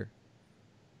next year?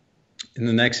 In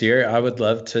the next year, I would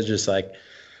love to just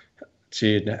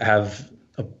to have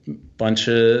a bunch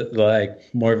of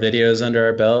more videos under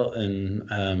our belt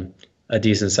and a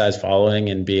decent sized following,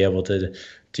 and be able to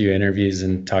do interviews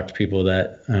and talk to people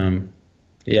that are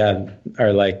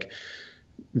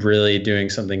really doing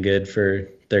something good for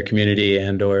their community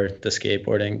and or the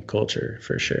skateboarding culture,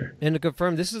 for sure. And to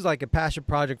confirm, this is like a passion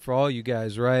project for all you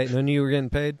guys, right? None of you were getting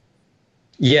paid?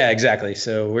 Yeah, exactly.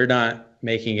 So we're not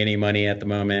making any money at the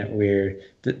moment.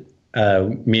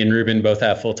 Me and Ruben both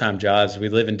have full-time jobs. We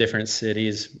live in different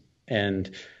cities, and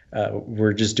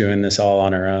we're just doing this all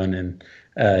on our own. And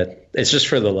it's just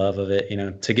for the love of it,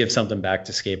 to give something back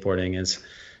to skateboarding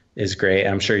is great.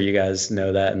 I'm sure you guys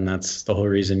know that, and that's the whole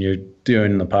reason you're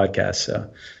doing the podcast. So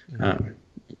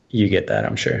you get that,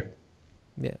 I'm sure.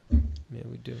 Yeah,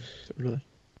 we do. Really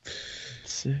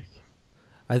sick.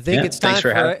 I think it's time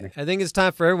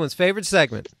for everyone's favorite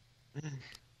segment,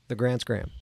 the Grand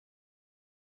Scram.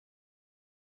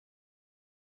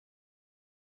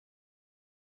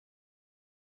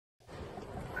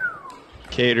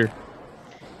 Cater.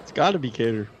 It's got to be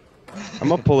Cater. I'm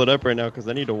gonna pull it up right now because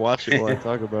I need to watch it while I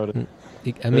talk about it.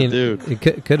 I mean, dude,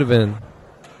 it could have been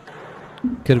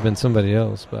somebody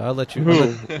else, but I'll let you.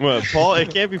 What, Paul?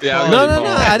 It can't be Paul. Yeah, no.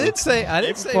 I didn't say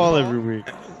Paul every week.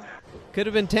 Could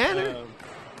have been Tanner.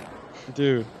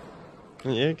 Dude,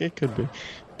 yeah, it could be.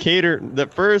 Cater,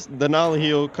 the nollie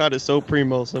heel caught it so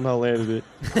primo, somehow landed it.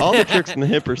 All the tricks in the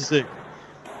hip are sick.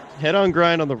 Head on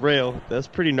grind on the rail, that's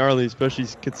pretty gnarly, especially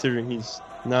considering he's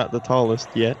not the tallest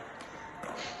yet.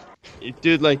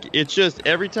 Dude, it's just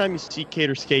every time you see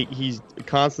Cater skate, he's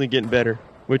constantly getting better,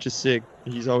 which is sick.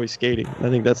 He's always skating. I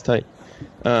think that's tight.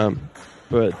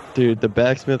 But dude, the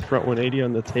backsmith front 180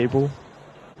 on the table.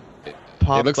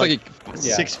 It looks like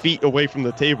 6 feet away from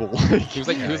the table. He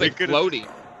was floating.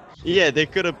 Yeah, there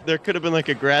could have been a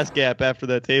grass gap after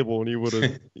that table, and he would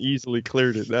have easily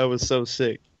cleared it. That was so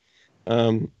sick. I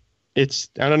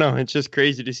don't know. It's just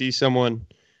crazy to see someone.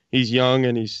 He's young,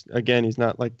 and he's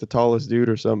not like the tallest dude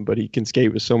or something, but he can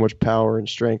skate with so much power and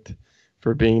strength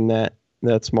for being that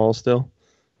small still.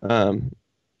 And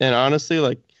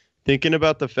honestly, thinking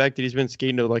about the fact that he's been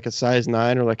skating to a size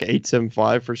 9 or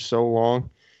 8.75 for so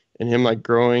long. And him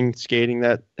growing, skating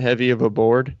that heavy of a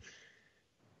board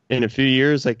in a few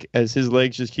years, as his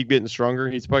legs just keep getting stronger,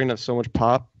 he's probably gonna have so much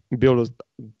pop and be able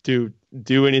to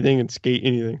do anything and skate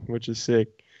anything, which is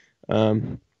sick.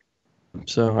 So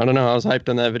I don't know. I was hyped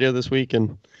on that video this week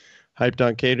and hyped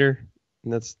on Cater,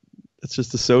 and that's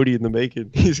just a Sodi in the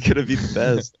making. He's gonna be the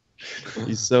best.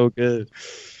 He's so good.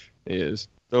 He is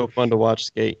so fun to watch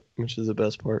skate, which is the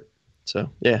best part. So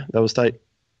yeah, that was tight.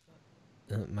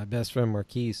 My best friend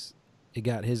Marquise, it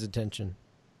got his attention.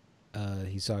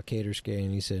 he saw Cater skate,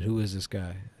 and he said, "Who is this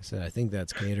guy?" I said, "I think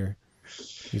that's Cater."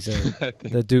 He said,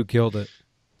 "That dude killed it."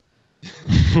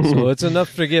 So it's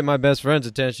enough to get my best friend's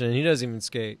attention, and he doesn't even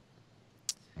skate.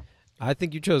 I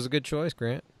think you chose a good choice,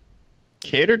 Grant.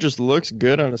 Cater just looks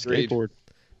good on a skateboard.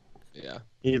 Yeah.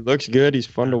 He looks good. He's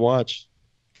fun to watch.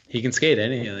 He can skate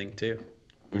anything too.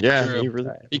 Yeah,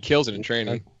 True. He kills it in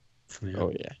training. Yeah.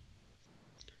 Oh, yeah.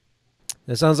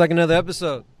 That sounds like another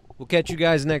episode. We'll catch you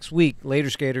guys next week. Later,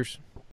 skaters.